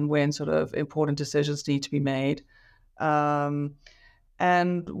and when sort of important decisions need to be made. And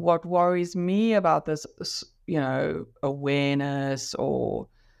what worries me about this, awareness or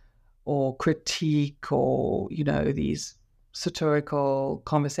critique or, these satirical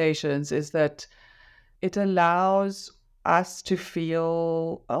conversations, is that it allows us to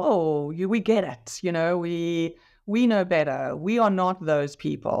feel, we get it, we know better. We are not those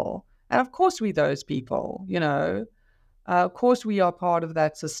people. And of course we're those people, of course we are part of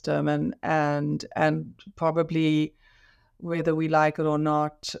that system and probably, whether we like it or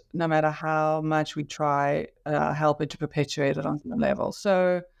not, no matter how much we try, help it to perpetuate it on some level.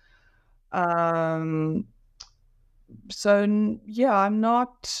 So yeah, I'm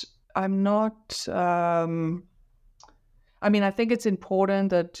not I mean, I think it's important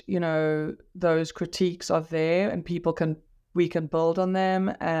that, those critiques are there and we can build on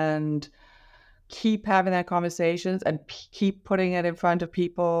them and keep having that conversations and keep putting it in front of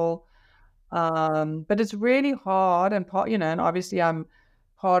people. But it's really hard, and and obviously I'm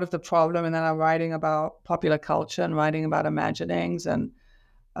part of the problem, and then I'm writing about popular culture and writing about imaginings and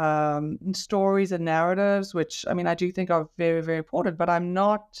stories and narratives, which, I mean, I do think are very, very important, but I'm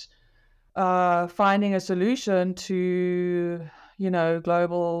not finding a solution to,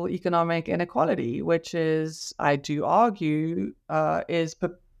 global economic inequality, which is, I do argue, is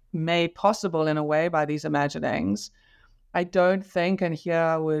made possible in a way by these imaginings. I don't think, and here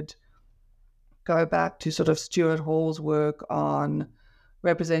I would go back to sort of Stuart Hall's work on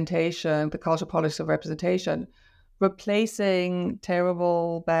representation, the cultural politics of representation. Replacing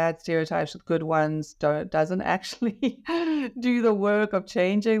terrible, bad stereotypes with good ones doesn't actually do the work of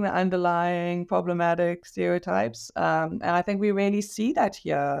changing the underlying problematic stereotypes. And I think we really see that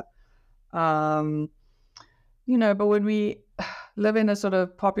here. But when we live in a sort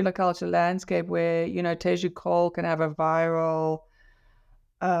of popular culture landscape where, Teju Cole can have a viral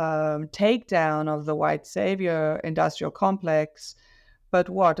takedown of the white savior industrial complex, but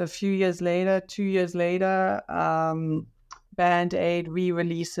a few years later, 2 years later, Band Aid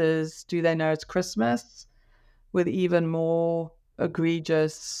re-releases Do They Know It's Christmas with even more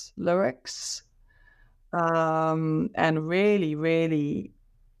egregious lyrics, and really, really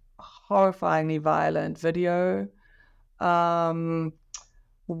horrifyingly violent video.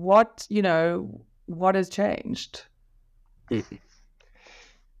 What has changed?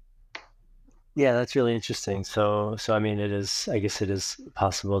 Yeah, that's really interesting. So I mean, I guess it is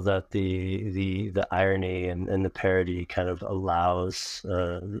possible that the irony and the parody kind of allows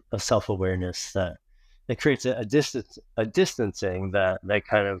a self-awareness that creates a distancing that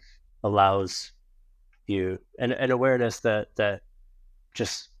kind of allows you an awareness that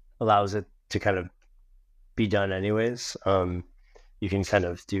just allows it to kind of be done anyways. You can kind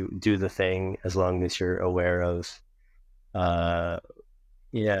of do the thing as long as you're aware of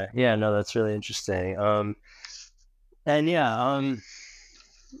no, that's really interesting.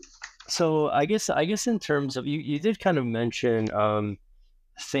 So I guess in terms of you did kind of mention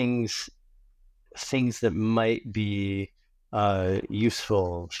things that might be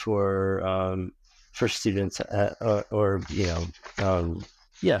useful for students or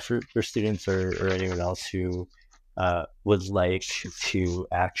for students or anyone else who would like to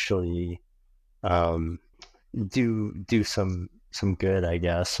actually do some good, I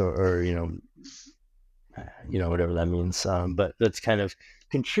guess, or whatever that means. But that's kind of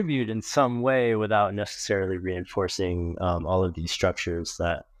contribute in some way without necessarily reinforcing all of these structures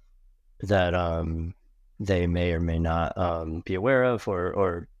that they may or may not be aware of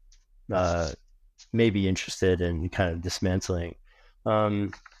or may be interested in kind of dismantling.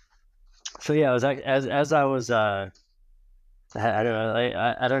 So yeah, as I was I don't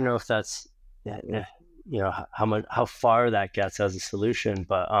know, I don't know if that's how far that gets as a solution,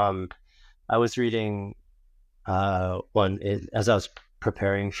 but I was reading as I was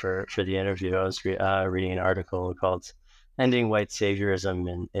preparing for the interview. I was reading an article called "Ending White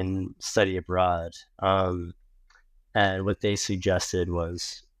Saviorism in Study Abroad," and what they suggested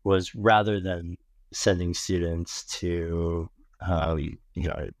was rather than sending students to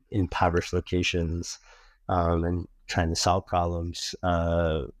impoverished locations and trying to solve problems,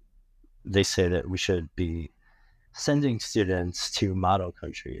 they say that we should be sending students to model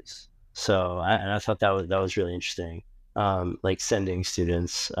countries. So I thought that was really interesting. Like sending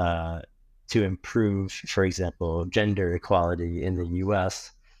students to improve, for example, gender equality in the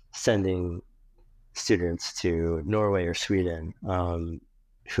U.S., sending students to Norway or Sweden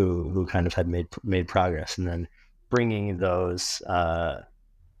who kind of had made progress, and then bringing those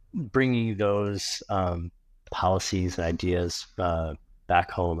policies and ideas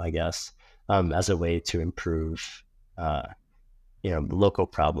back home, I guess, as a way to improve, local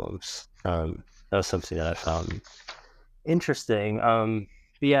problems. That was something that I found interesting.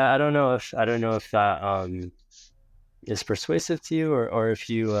 But yeah, I don't know if that is persuasive to you, or if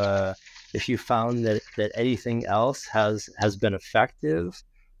you found that anything else has been effective.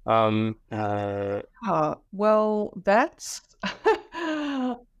 Well, that's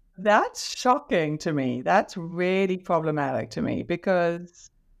that's shocking to me. That's really problematic to me because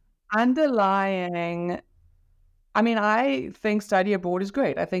underlying, I mean, I think study abroad is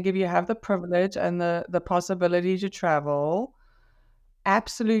great. I think if you have the privilege and the possibility to travel,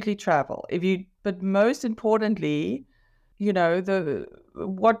 absolutely travel. But most importantly,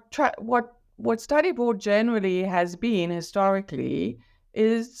 what study abroad generally has been historically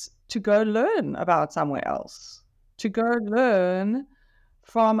is to go learn about somewhere else, to go learn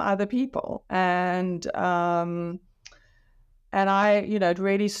from other people. And it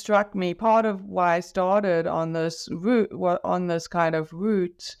really struck me. Part of why I started on this route, on this kind of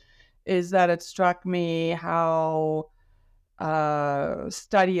route, is that it struck me how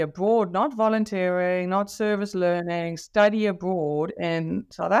study abroad, not volunteering, not service learning, study abroad in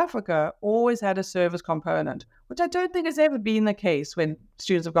South Africa always had a service component, which I don't think has ever been the case when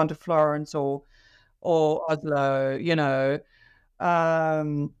students have gone to Florence or Oslo,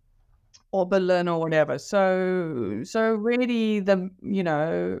 or Berlin or whatever. So really the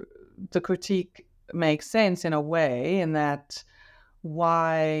critique makes sense in a way, in that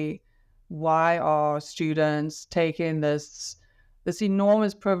why are students taking this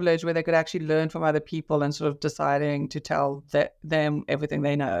enormous privilege where they could actually learn from other people and sort of deciding to tell them everything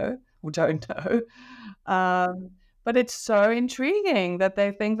they know or don't know. But it's so intriguing that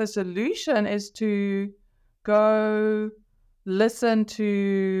they think the solution is to go listen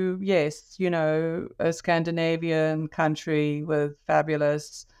to, a Scandinavian country with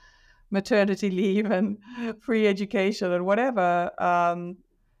fabulous maternity leave and free education and whatever.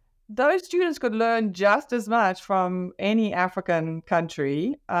 Those students could learn just as much from any African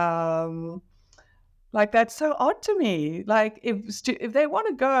country. That's so odd to me. Like, if they want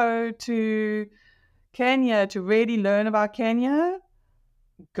to go to Kenya to really learn about Kenya,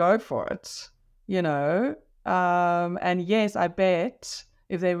 go for it, and yes, I bet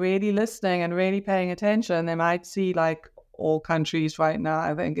if they're really listening and really paying attention, they might see, like all countries right now,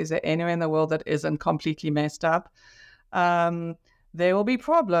 I think, is there anywhere in the world that isn't completely messed up? There will be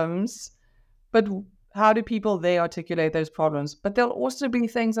problems, but how do people there articulate those problems? But there'll also be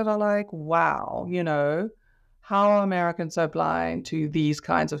things that are like, wow, how are Americans so blind to these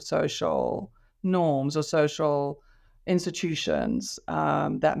kinds of social norms or social institutions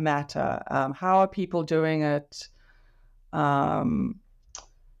that matter? How are people doing it,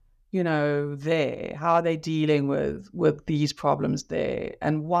 there? How are they dealing with these problems there?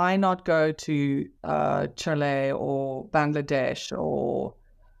 And why not go to Chile or Bangladesh or,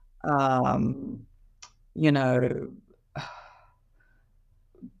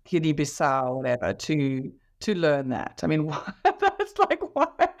 Guinea-Bissau, whatever, to learn that? I mean, that's like, why?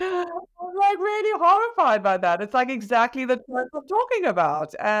 I'm like really horrified by that. It's like exactly the type I'm talking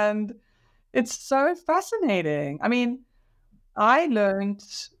about. And it's so fascinating. I mean, I learned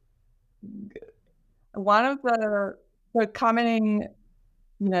one of the coming,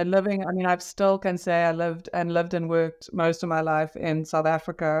 living, I mean, I still can say I lived and worked most of my life in South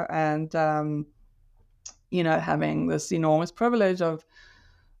Africa, and, having this enormous privilege of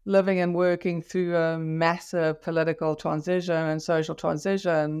living and working through a massive political transition and social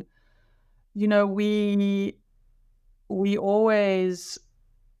transition. We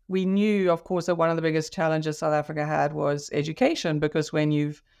knew, of course, that one of the biggest challenges South Africa had was education, because when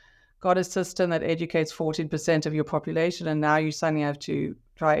you've got a system that educates 14% of your population, and now you suddenly have to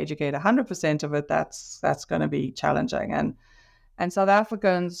try educate 100% of it, that's going to be challenging. And South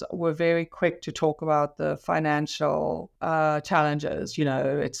Africans were very quick to talk about the financial challenges.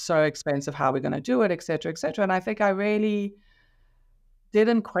 It's so expensive, how we're going to do it, et cetera, et cetera. And I think I really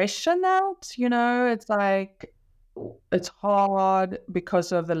didn't question that. It's like, it's hard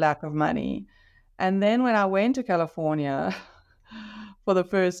because of the lack of money. And then when I went to California for the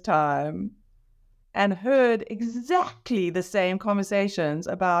first time and heard exactly the same conversations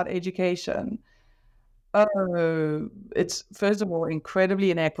about education, it's, first of all,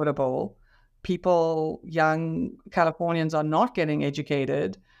 incredibly inequitable. Young Californians are not getting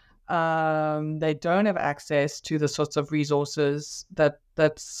educated. They don't have access to the sorts of resources that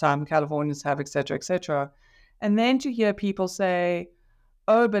some Californians have, et cetera, et cetera. And then to hear people say,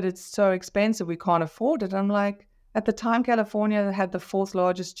 oh, but it's so expensive, we can't afford it. I'm like, at the time, California had the 4th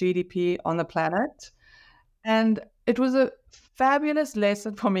largest GDP on the planet. And it was a fabulous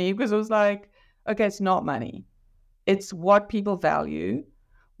lesson for me, because it was like, okay, it's not money. It's what people value,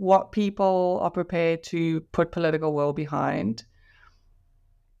 what people are prepared to put political will behind.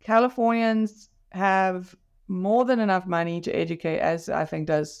 Californians have more than enough money to educate, as I think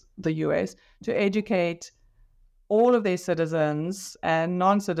does the US, to educate all of their citizens and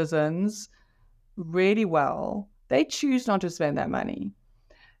non-citizens really well. They choose not to spend that money.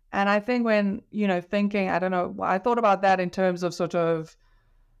 And I think when, thinking, I don't know, I thought about that in terms of sort of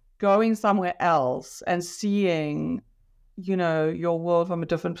going somewhere else and seeing, your world from a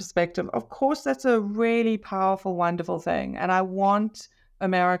different perspective. Of course, that's a really powerful, wonderful thing. And I want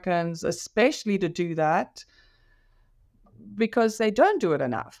Americans especially to do that, because they don't do it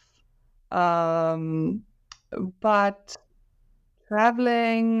enough. But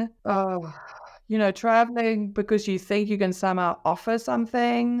traveling, traveling because you think you can somehow offer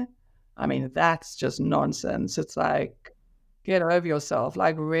something, I mean, that's just nonsense. It's like, get over yourself.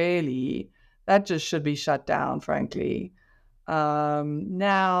 Like, really, that just should be shut down, frankly.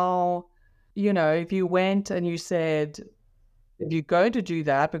 Now, if you went and you said, if you're going to do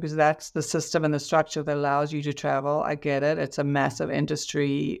that, because that's the system and the structure that allows you to travel, I get it. It's a massive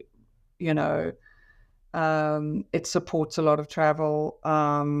industry, it supports a lot of travel.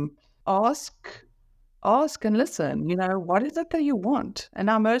 Ask and listen, what is it that you want? And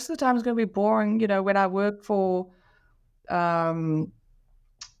now most of the time it's going to be boring. When I work for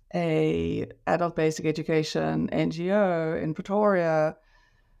a adult basic education NGO in Pretoria,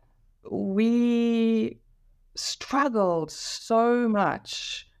 we struggled so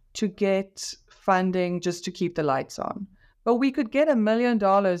much to get funding just to keep the lights on. But we could get $1 million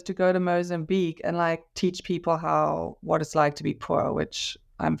to go to Mozambique and teach people what it's like to be poor, which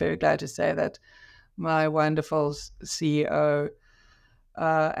I'm very glad to say that my wonderful CEO,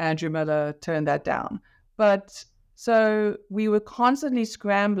 Andrew Miller, turned that down. But so we were constantly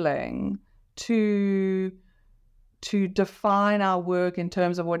scrambling to define our work in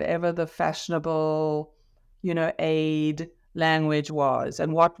terms of whatever the fashionable, aid language was,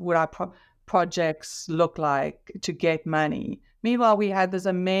 and what would our projects look like to get money. Meanwhile, we had this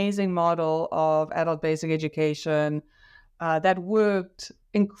amazing model of adult basic education that worked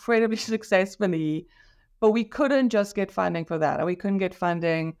incredibly successfully, but we couldn't just get funding for that. And we couldn't get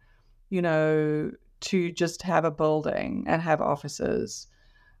funding, to just have a building and have offices.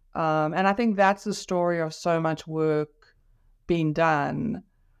 And I think that's the story of so much work being done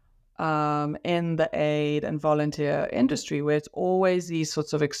in the aid and volunteer industry, where it's always these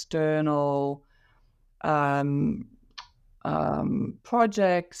sorts of external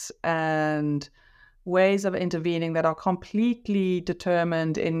projects and ways of intervening that are completely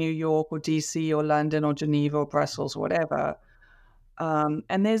determined in New York or DC or London or Geneva or Brussels or whatever.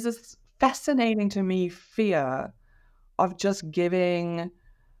 And there's this fascinating to me fear of just giving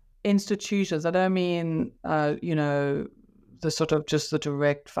institutions, I don't mean, the sort of just the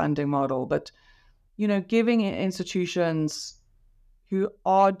direct funding model, but, giving institutions who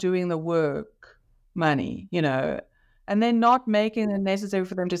are doing the work money, and then not making it necessary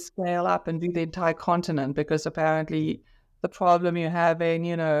for them to scale up and do the entire continent, because apparently the problem you have in,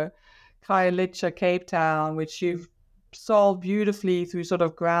 Khayelitsha, Cape Town, which you've solved beautifully through sort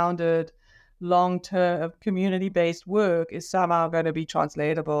of grounded, long-term, community-based work, is somehow going to be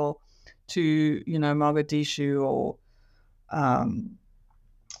translatable to, Mogadishu or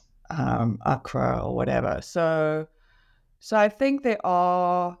Accra or whatever. So I think there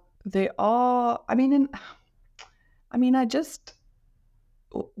are.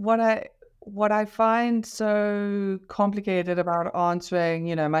 What I find so complicated about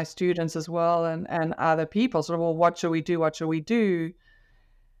answering, my students as well and other people, sort of, well, what should we do? What should we do?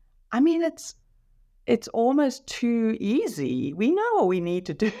 I mean, it's almost too easy. We know what we need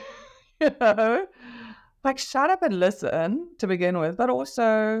to do, shut up and listen to begin with, but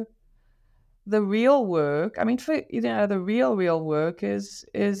also the real work. I mean, the real work is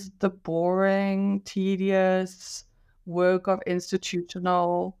the boring, tedious work of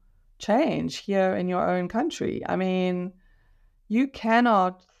institutional change here in your own country. I mean, you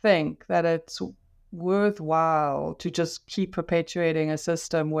cannot think that it's worthwhile to just keep perpetuating a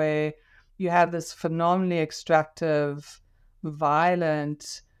system where you have this phenomenally extractive,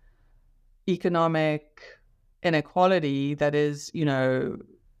 violent economic inequality that is,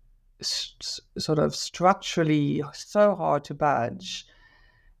 sort of structurally so hard to budge.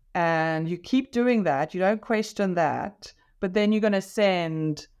 And you keep doing that, you don't question that, but then you're going to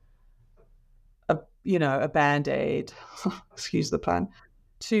send a Band-Aid, excuse the pun,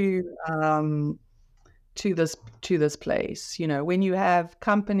 to this place. When you have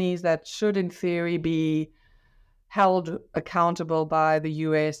companies that should in theory be held accountable by the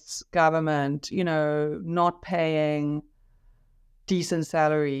US government, not paying decent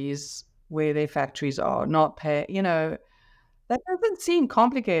salaries where their factories are, not pay, that doesn't seem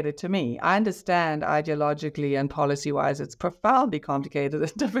complicated to me. I understand ideologically and policy-wise it's profoundly complicated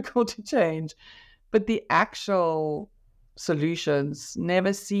and difficult to change, but the actual solutions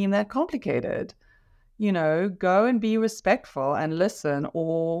never seem that complicated. Go and be respectful and listen,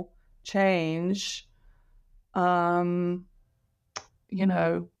 or change, international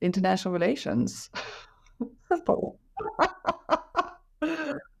relations. Simple.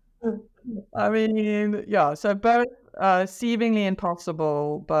 I mean, yeah, so both seemingly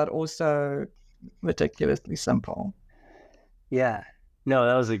impossible, but also ridiculously simple. Yeah. No,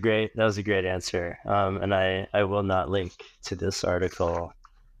 that was a great answer. And I will not link to this article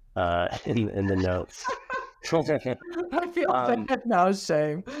in the notes. I feel bad now,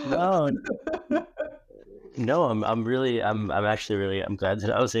 shame. No, no, I'm actually really, I'm glad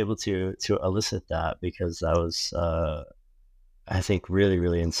that I was able to elicit that, because that was, I think, really,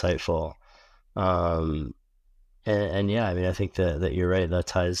 really insightful. And yeah, I mean, I think that you're right. That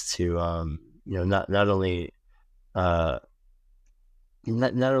ties to, not only,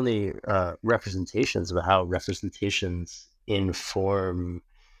 representations, but how representations inform,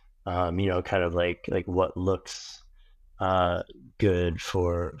 kind of like what looks good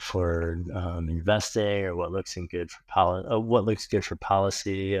for investing, or what looks good for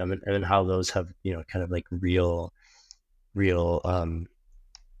policy, and how those have, kind of like real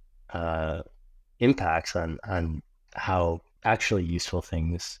impacts on how actually useful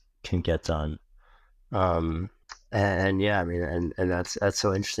things can get done. And yeah, I mean, and that's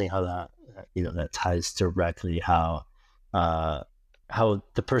so interesting how that, that ties directly how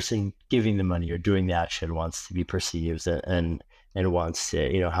the person giving the money or doing the action wants to be perceived, and wants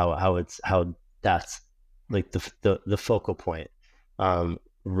to, how that's like the focal point,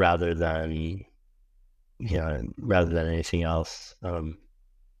 rather than anything else.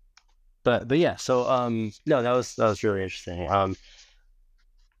 But yeah, so no, that was really interesting.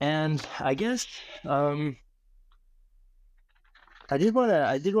 And I guess I did want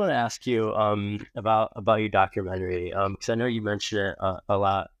to ask you about your documentary, because I know you mentioned it a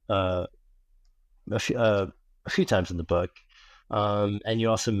lot, a few times in the book, and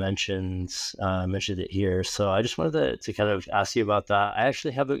you also mentioned it here. So I just wanted to kind of ask you about that. I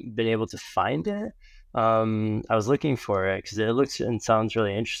actually haven't been able to find it. I was looking for it because it looks and sounds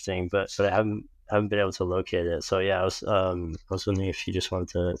really interesting, but I haven't been able to locate it. So yeah, I was wondering if you just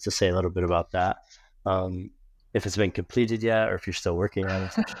wanted to say a little bit about that. If it's been completed yet, or if you're still working on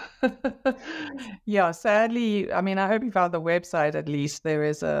it. Yeah, sadly, I mean, I hope you found the website. At least there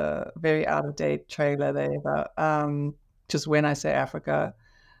is a very out-of-date trailer there about just When I Say Africa.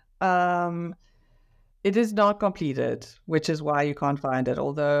 It is not completed, which is why you can't find it.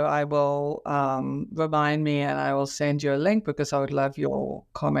 Although I will remind me, and I will send you a link, because I would love your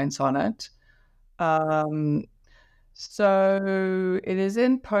comments on it. So it is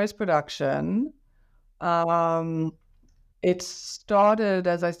in post-production. It started,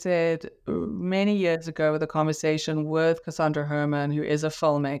 as I said, many years ago with a conversation with Cassandra Herman, who is a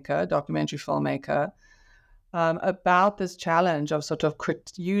filmmaker, documentary filmmaker, about this challenge of sort of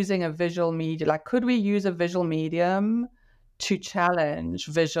using a visual media. Like, could we use a visual medium to challenge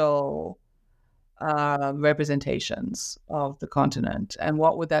visual representations of the continent? And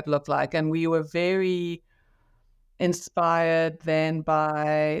what would that look like? And we were very inspired then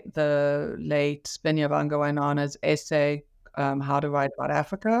by the late Binyavanga Wainaina's essay, How to Write About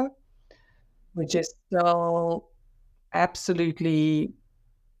Africa, which is still absolutely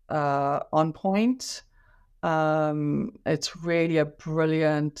on point. It's really a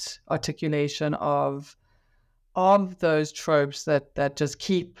brilliant articulation of those tropes that just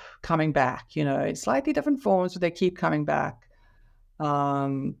keep coming back, in slightly different forms, but they keep coming back.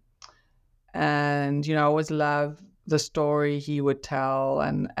 And, I always love the story he would tell.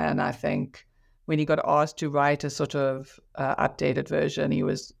 And I think when he got asked to write a sort of updated version, he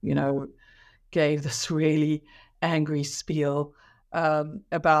was, gave this really angry spiel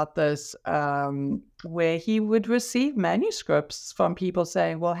about this, where he would receive manuscripts from people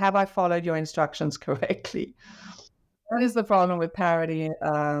saying, well, have I followed your instructions correctly? That is the problem with parody.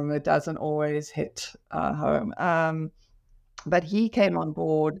 It doesn't always hit home. But he came on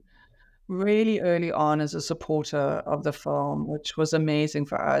board really early on as a supporter of the film, which was amazing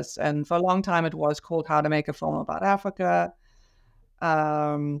for us. And for a long time, it was called How to Make a Film About Africa.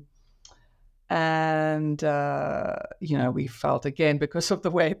 We felt, again, because of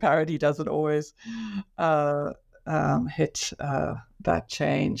the way parody doesn't always hit, that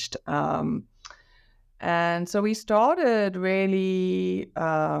changed. And so we started really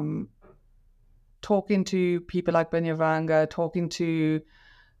talking to people like Binyavanga, talking to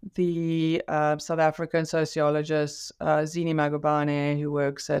the South African sociologist Zini Magubane, who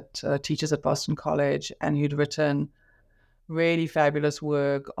teaches at Boston College, and who'd written really fabulous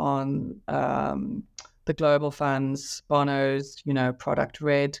work on the Global Fund's Bono's, Product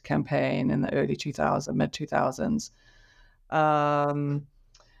Red campaign in the early 2000s, mid 2000s.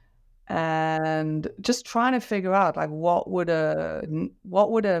 And just trying to figure out, like, what would a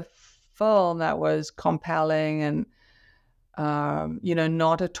film that was compelling and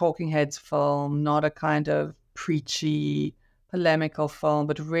not a talking heads film, not a kind of preachy, polemical film,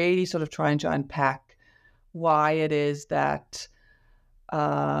 but really sort of trying to unpack why it is that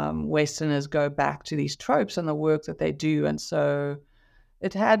Westerners go back to these tropes and the work that they do. And so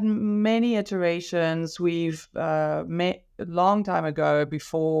it had many iterations. We've met a long time ago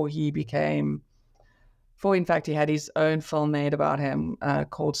before in fact, he had his own film made about him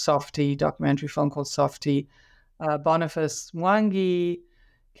called Softy, documentary film called Softy. Boniface Mwangi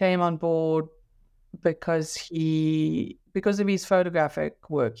came on board because of his photographic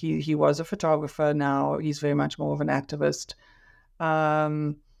work. He was a photographer. Now he's very much more of an activist.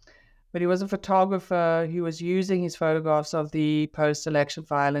 But he was a photographer who was using his photographs of the post-election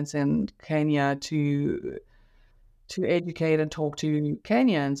violence in Kenya to educate and talk to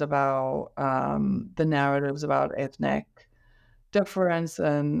Kenyans about the narratives about ethnic difference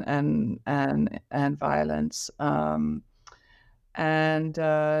and violence.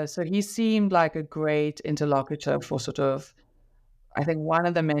 So he seemed like a great interlocutor for sort of, I think one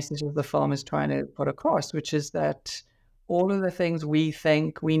of the messages the film is trying to put across, which is that all of the things we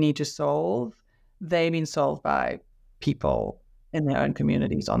think we need to solve, they've been solved by people in their own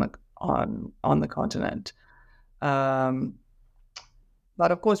communities on the continent. But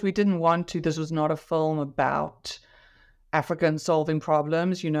of course, we didn't want to. This was not a film about Africans solving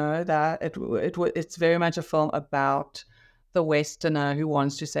problems. That it's very much a film about the Westerner who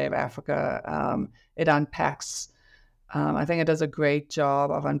wants to save Africa. It unpacks. I think it does a great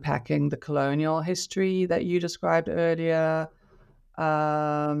job of unpacking the colonial history that you described earlier,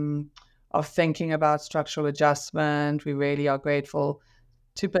 of thinking about structural adjustment. We really are grateful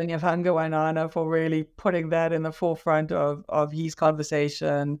to Binyavanga Wainaina for really putting that in the forefront of his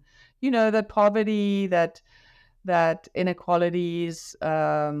conversation. That poverty, that inequalities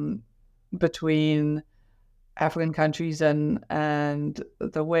between African countries and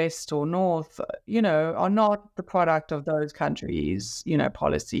the West or North, are not the product of those countries,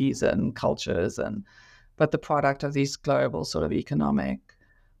 policies and cultures, but the product of these global sort of economic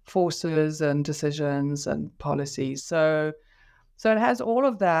forces and decisions and policies. So it has all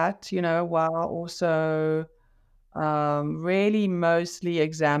of that, while also really mostly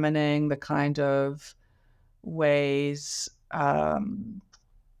examining the kind of ways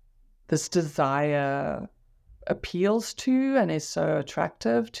this desire appeals to and is so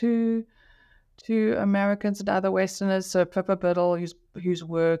attractive to Americans and other Westerners. So Pippa Biddle, whose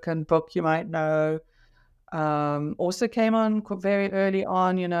work and book you might know, also came on very early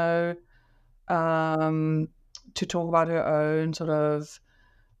on, to talk about her own sort of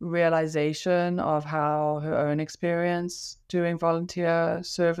realization of how her own experience doing volunteer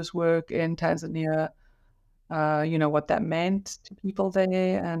service work in Tanzania, what that meant to people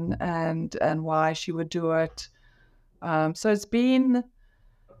there and why she would do it. So it's been,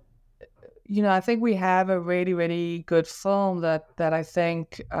 I think we have a really, really good film that I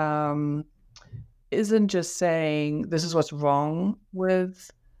think isn't just saying this is what's wrong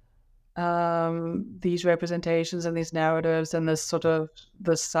with these representations and these narratives and this sort of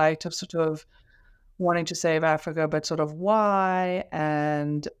the sight of sort of wanting to save Africa, but sort of why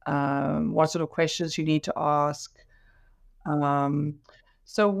and what sort of questions you need to ask.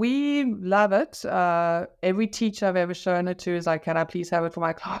 So we love it. Every teacher I've ever shown it to is like, can I please have it for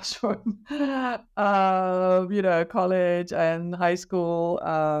my classroom? College and high school.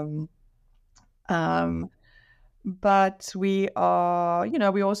 But we are,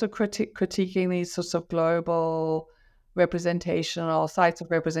 we also critiquing these sorts of global representational sites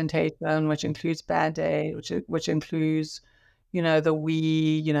of representation, which includes Band-Aid, which includes, the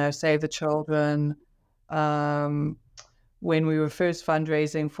We, Save the Children. When we were first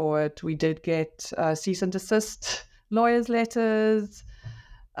fundraising for it, we did get cease and desist lawyers' letters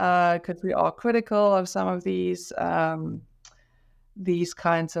because we are critical of some of these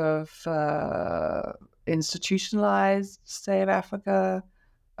kinds of institutionalized Save Africa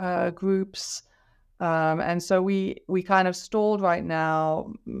groups. And so we kind of stalled right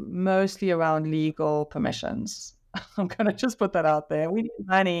now, mostly around legal permissions. I'm going to just put that out there. We need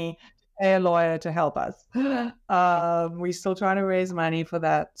money to pay a lawyer to help us. We're still trying to raise money for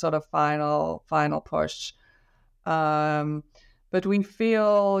that sort of final push. But we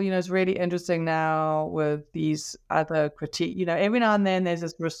feel, it's really interesting now with these other critique, every now and then there's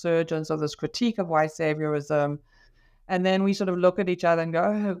this resurgence of this critique of white saviorism. And then we sort of look at each other and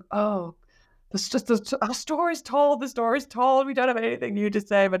go, oh, our story's told, the story's told. We don't have anything new to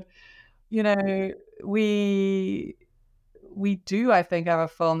say. But, we do, I think, have a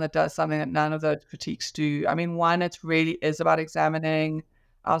film that does something that none of those critiques do. I mean, one, it really is about examining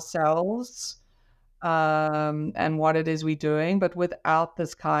ourselves and what it is we're doing, but without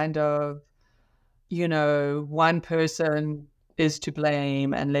this kind of, one person is to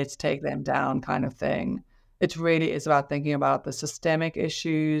blame and let's take them down kind of thing. It really is about thinking about the systemic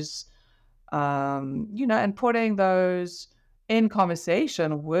issues, and putting those in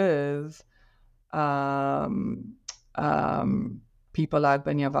conversation with um, people like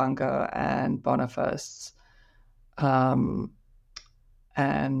Binyavanga and Boniface. And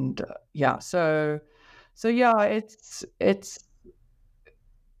yeah, so yeah, it's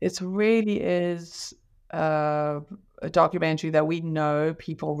really is a documentary that we know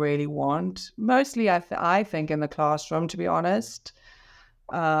people really want. Mostly, I think in the classroom, to be honest.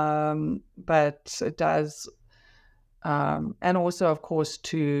 But it does, and also, of course,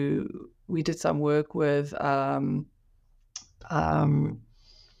 we did some work with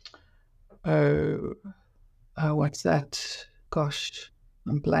what's that? Gosh,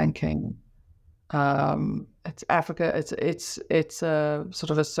 I'm blanking. It's Africa. It's a sort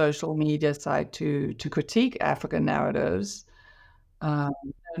of a social media site to critique African narratives.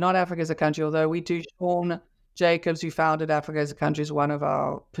 Not Africa as a country, although we do. Sean Jacobs, who founded Africa as a Country, is one of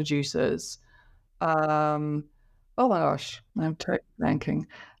our producers. Oh my gosh, I'm totally blanking.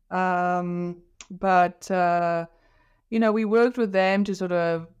 But we worked with them to sort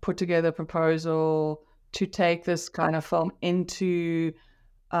of put together a proposal to take this kind of film into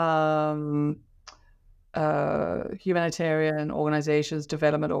humanitarian organizations,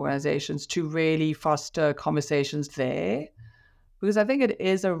 development organizations, to really foster conversations there. Because I think it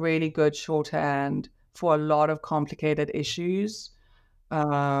is a really good shorthand for a lot of complicated issues,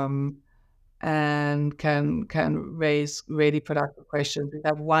 and can raise really productive questions. We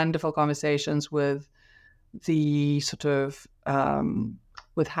have wonderful conversations with the sort of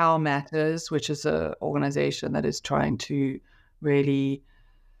with How Matters, which is an organization that is trying to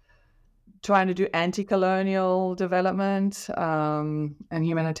do anti-colonial development and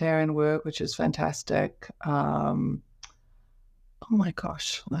humanitarian work, which is fantastic. Oh my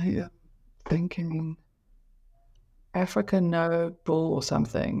gosh, I am thinking Africa No Bull or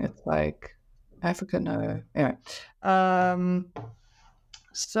something. It's like Africa No. Anyway,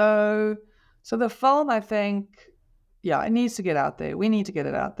 so the film, I think, yeah, it needs to get out there. We need to get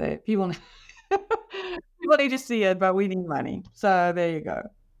it out there. People need to see it, but we need money. So there you go.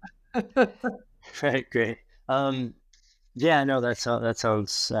 Right, great. Yeah, no, that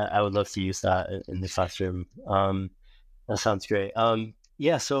sounds. I would love to use that in the classroom. That sounds great.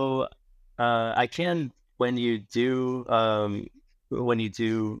 Yeah, so I can, when you do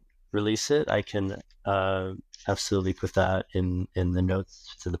release it, I can absolutely put that in the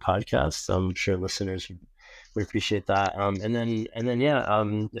notes to the podcast. I'm sure listeners would appreciate that. And then yeah,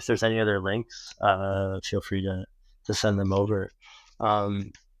 if there's any other links, feel free to send them over.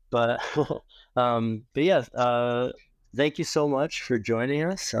 But yeah, thank you so much for joining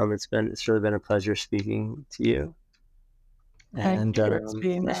us. It's really been a pleasure speaking to you. Thank you. It's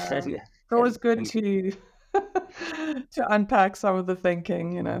been always good to to unpack some of the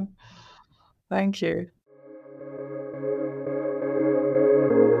thinking. Thank you.